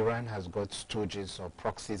 Iran has got stooges or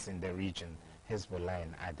proxies in the region, Hezbollah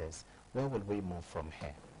and others. Where would we move from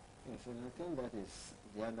here? Yes, and I think that is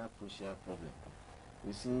the other crucial problem.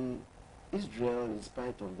 You see, Israel, in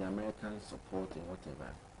spite of the American support and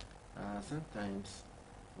whatever, sometimes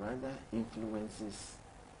rather influences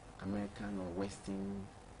American or Western,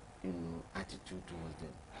 attitude towards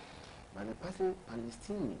them. But the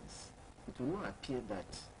Palestinians, it will not appear that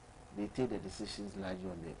they take the decisions largely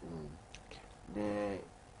on their own. The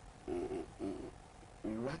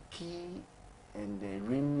Iraqi and the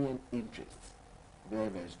Iranian interests, very,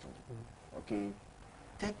 very strong. Okay,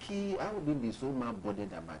 Turkey, I wouldn't be so much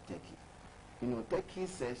bothered about Turkey. Turkey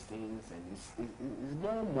says things and it's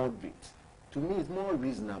more moderate. To me, it's more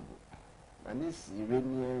reasonable than this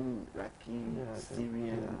Iranian, Iraqi,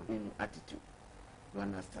 Syrian attitude. You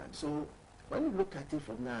understand? So when you look at it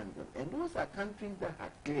from that angle, and those are countries that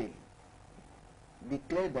have clearly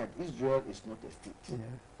declared that Israel is not a state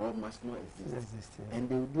or must not exist, and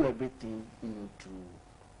they will do everything to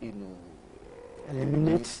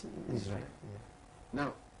eliminate Israel.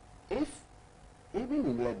 Now, if even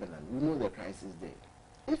in Lebanon, we know the crisis there.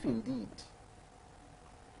 If indeed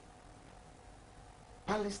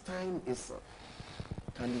Palestine itself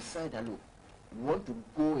can decide that, look, we want to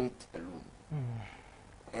go it alone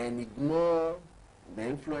and ignore the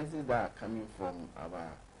influences that are coming from our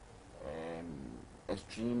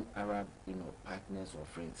extreme Arab, partners or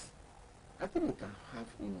friends, I think we can have,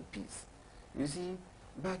 peace. You see,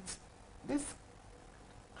 but this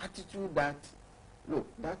attitude that, look,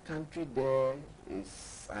 that country there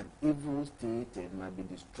is an evil state and might be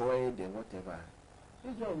destroyed and whatever,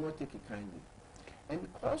 Israel will not take it kindly. And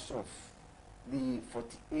because of the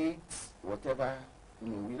 48, whatever,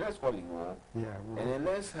 let's call it war, and then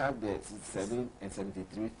let's have the 7 and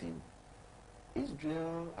 73 thing,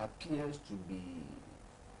 Israel appears to be,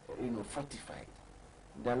 fortified.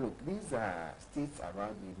 That, look, these are states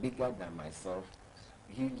around me, bigger than myself,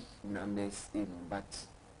 huge numbers, but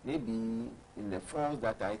maybe in the force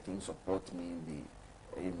that I think support me,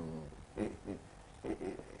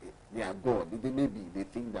 they are God. They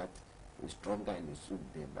think that is stronger and they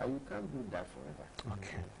suit them. But you can't do that forever.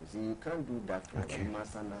 Okay. You see, you can't do that forever. Okay. You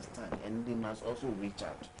must understand. And they must also reach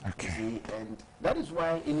out. Okay. You see, and that is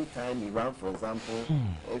why anytime Iran, for example,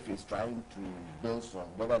 if it's trying to build some,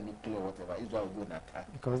 whether nuclear or whatever, Israel will go and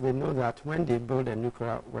attack. Because they know that when they build a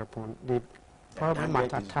nuclear weapon, they probably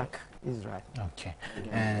might attack Israel. Okay.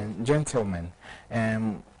 And gentlemen,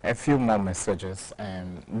 a few more messages.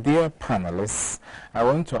 Dear panelists, I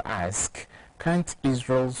want to ask, can't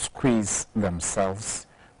Israel squeeze themselves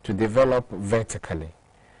to develop vertically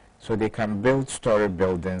so they can build story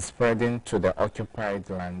buildings spreading to the occupied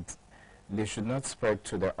land? They should not spread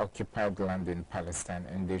to the occupied land in Palestine,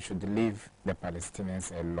 and they should leave the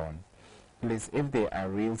Palestinians alone. Please, if they are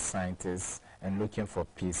real scientists and looking for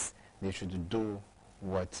peace, they should do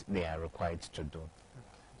what they are required to do.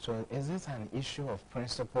 So is this an issue of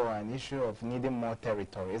principle, an issue of needing more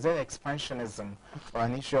territory? Is it expansionism or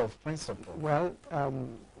an issue of principle? Well,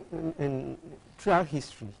 throughout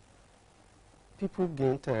history, people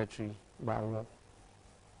gain territory by law.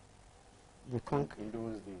 They conquer in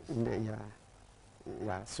those days.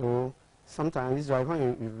 Yeah. So sometimes Israel, when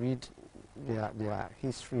you read their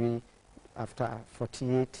history after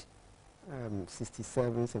 48,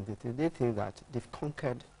 67, 73, they think that they've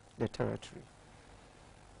conquered the territory.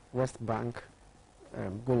 West Bank,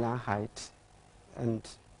 Golan Heights, and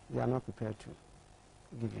they are not prepared to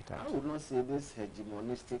give it up. I would not say this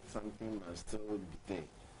hegemonistic something must still be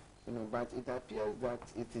there, but it appears that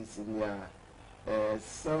it is in their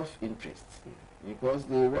self-interest, because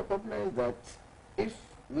they recognize that if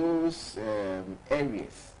those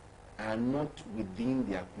areas are not within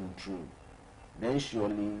their control, then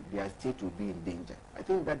surely their state will be in danger. I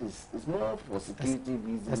think that is more for security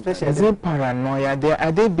reasons. Especially, is it paranoia?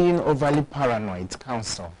 Are they being overly paranoid,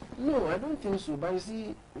 Council? No, I don't think so. But you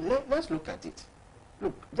see, let's look at it.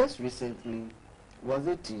 Look, just recently, was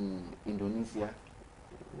it in Indonesia?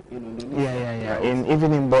 Yeah.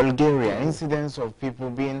 Even in Bulgaria, incidents of people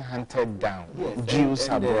being hunted down, yes, Jews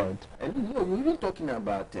abroad. You're even talking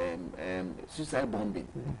about suicide bombing.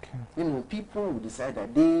 Okay. People will decide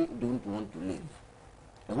that they don't want to live.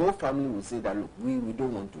 The whole family will say that, look, we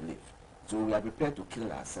don't want to live. So we are prepared to kill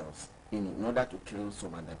ourselves in order to kill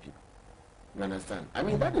some other people. You understand? I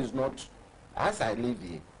mean, that is not, as I live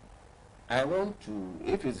here, I want to,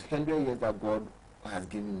 if it's 100 years that God has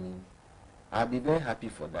given me, I'll be very happy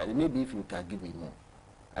for that. And maybe if you can give me more.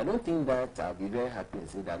 I don't think that I'll be very happy and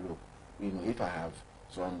say that, look, if I have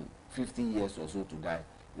some 50 years or so to die,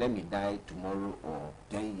 let me die tomorrow or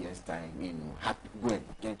 10 years time, go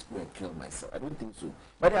and kill myself. I don't think so.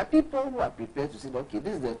 But there are people who are prepared to say, okay,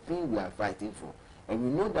 this is the thing we are fighting for. And we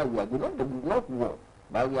know that we are going to not war,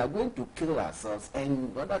 but we are going to kill ourselves and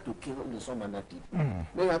in order to kill some other people.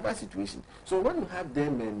 They have that situation. So when you have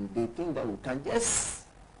them and they think that we can just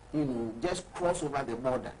just cross over the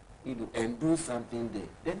border, and do something there,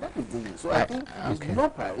 then that is dangerous. So I think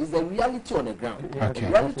it's the reality on the ground. Okay. The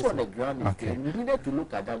reality on the ground is there. We needed to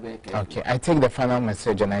look at that very carefully. Okay, I take the final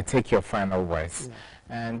message and I take your final words.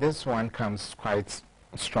 And this one comes quite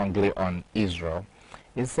strongly on Israel.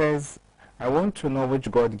 It says, I want to know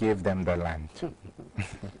which God gave them the land.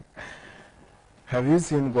 Have you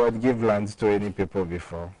seen God give land to any people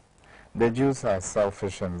before? The Jews are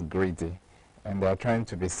selfish and greedy, and they are trying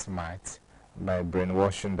to be smart by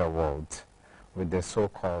brainwashing the world with the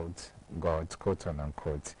so-called God, quote and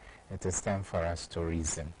unquote. It is time for us to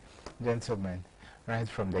reason. Gentlemen, right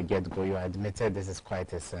from the get-go, you admitted this is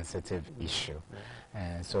quite a sensitive issue.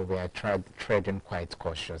 And so we are treading quite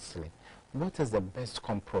cautiously. What is the best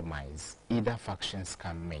compromise either factions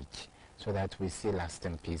can make so that we see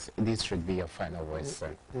lasting peace? This should be your final words,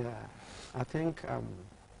 sir. Yeah, I think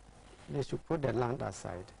they should put the land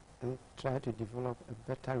aside and try to develop a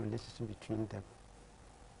better relationship between them.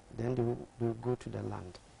 Then they will go to the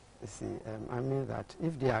land. You see, I mean that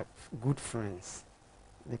if they are good friends,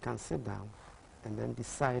 they can sit down and then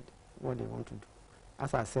decide what they want to do.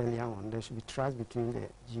 As I said earlier on, there should be trust between the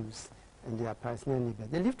Jews and their Palestinian neighbors.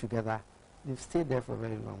 They live together. They've stayed there for a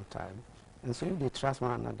very long time. And so if they trust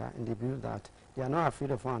one another and they believe that they are not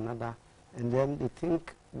afraid of one another, and then they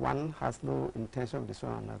think one has no intention of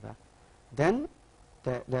destroying one another, then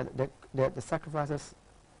the sacrifices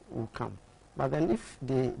will come. But then if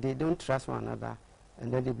they don't trust one another,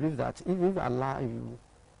 and then they believe that if I allow you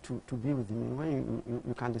to be with me, when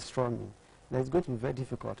you can destroy me, then it's going to be very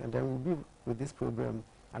difficult. And then we'll be with this problem,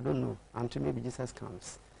 I don't know, until maybe Jesus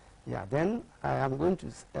comes. Yeah, then I am going to,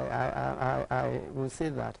 I will say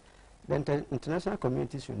that the international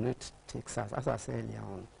community should not take sides, as I said earlier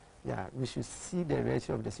on. Yeah, we should see the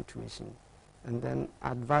reality of the situation and then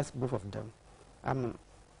advise both of them.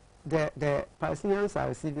 The Palestinians are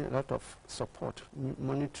receiving a lot of support,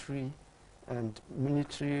 monetary and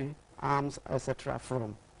military arms, etc.,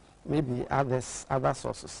 from maybe other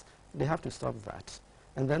sources. They have to stop that.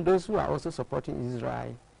 And then those who are also supporting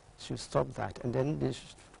Israel should stop that. And then they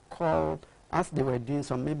should call, as they were doing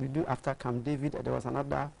some, maybe do after Camp David, there was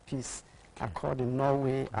another peace accord in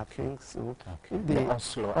Norway, I think. So if they,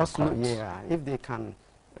 Oslo, yeah, if they can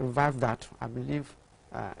revive that, I believe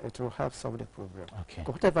it will help solve the problem. Okay.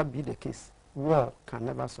 Whatever be the case, war can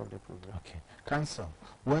never solve the problem. Okay. Council,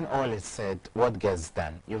 when all is said, what gets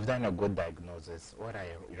done? You've done a good diagnosis. What are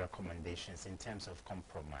your recommendations in terms of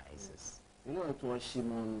compromises? It was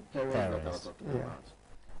Shimon Peres that I was talking about.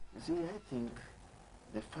 You see, I think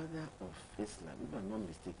the father of Islam, if I'm not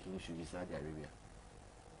mistaken, should be Saudi Arabia.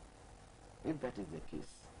 If that is the case,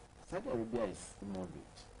 Saudi Arabia is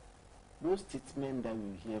moderate. Those statements that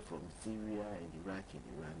we hear from Syria and Iraq and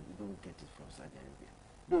Iran, we don't get it from Saudi Arabia.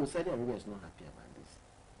 Though Saudi Arabia is not happy about this.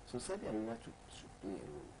 So Saudi Arabia should play a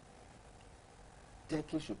role.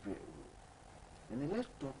 Turkey should play a role. And then let's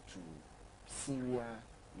talk to Syria,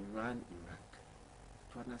 Iran, Iraq,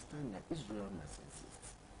 to understand that Israel must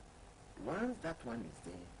exist. Once that one is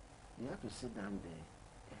there, you have to sit down there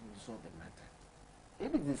and resolve the matter.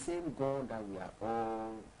 If it's the same God that we are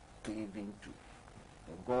all cleaving to,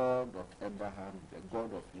 the God of Abraham, the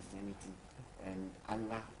God of Christianity, and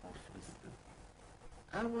Allah of Islam.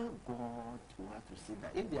 Our God will have to sit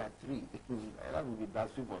down. If there are three, that will be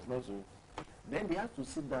blasphemous, not so. Then they have to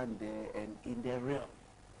sit down there and in their realm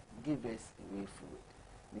give us a way forward.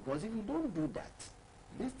 Because if you don't do that,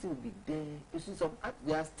 this thing will be there. You see,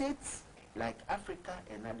 there are states like Africa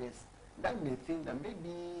and others that may think that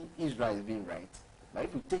maybe Israel is being right. But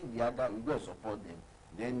if you take the other, we go and support them,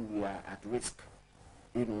 then we are at risk.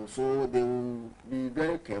 You know, so they will be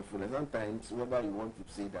very careful. And sometimes, whether you want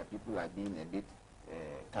to say that people are being a bit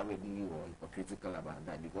cowardly or hypocritical about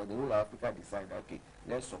that, because the whole of Africa decided, okay,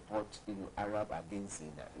 let's support Arab against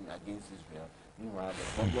against Israel. Meanwhile,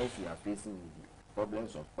 the problems we are facing,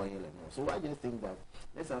 problems of oil and all. So I just think that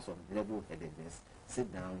let's have some level-headedness,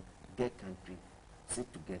 sit down, get country,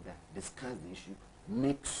 sit together, discuss the issue,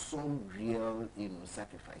 make some real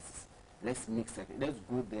sacrifices. Let's make sacrifices. Let's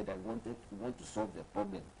go there that want to solve the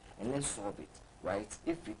problem, and let's solve it, right?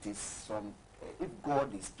 If it is if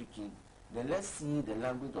God is speaking, then let's see the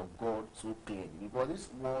language of God so clearly. Because this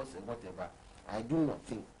wars and whatever, I do not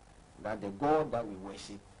think that the God that we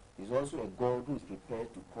worship is also a God who is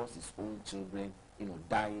prepared to cause his own children,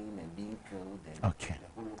 dying and being killed. And okay.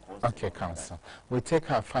 The Holocaust. Okay, Council. We take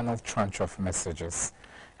our final tranche of messages.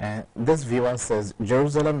 This viewer says,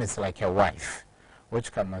 Jerusalem is like a wife,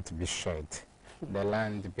 which cannot be shared. The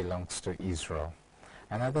land belongs to Israel.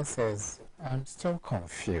 Another says, I'm still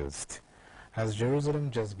confused. Has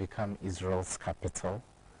Jerusalem just become Israel's capital?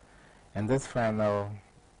 And this final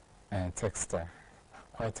texter,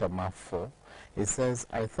 quite a mouthful, he says,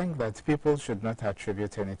 I think that people should not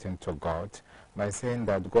attribute anything to God by saying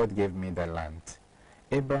that God gave me the land.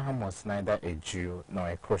 Abraham was neither a Jew nor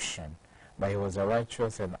a Christian, but he was a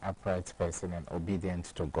righteous and upright person and obedient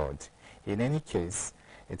to God. In any case,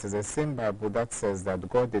 it is the same Bible that says that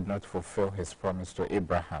God did not fulfill his promise to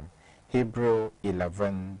Abraham, Hebrew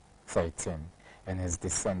 11:13, and his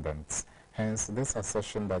descendants. Hence, this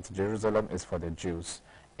assertion that Jerusalem is for the Jews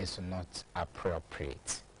is not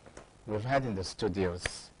appropriate. We've had in the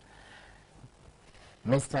studios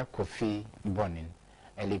Mr. Kofi Bonin,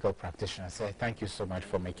 a legal practitioner. Say thank you so much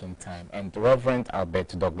for making time. And Reverend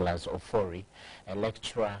Albert Douglas Ofori, a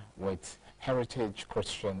lecturer with Heritage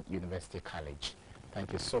Christian University College.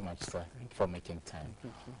 Thank you so much, sir, for making time.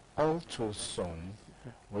 All too soon,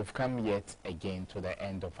 we've come yet again to the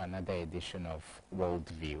end of another edition of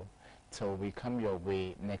Worldview. Till we come your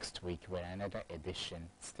way next week with another edition.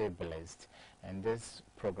 Stay blessed. And this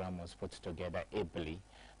program was put together ably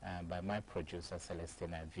by my producer,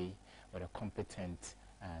 Celestina V, with a competent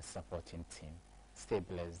supporting team. Stay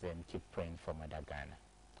blessed and keep praying for Mother Ghana.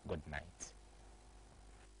 Good night.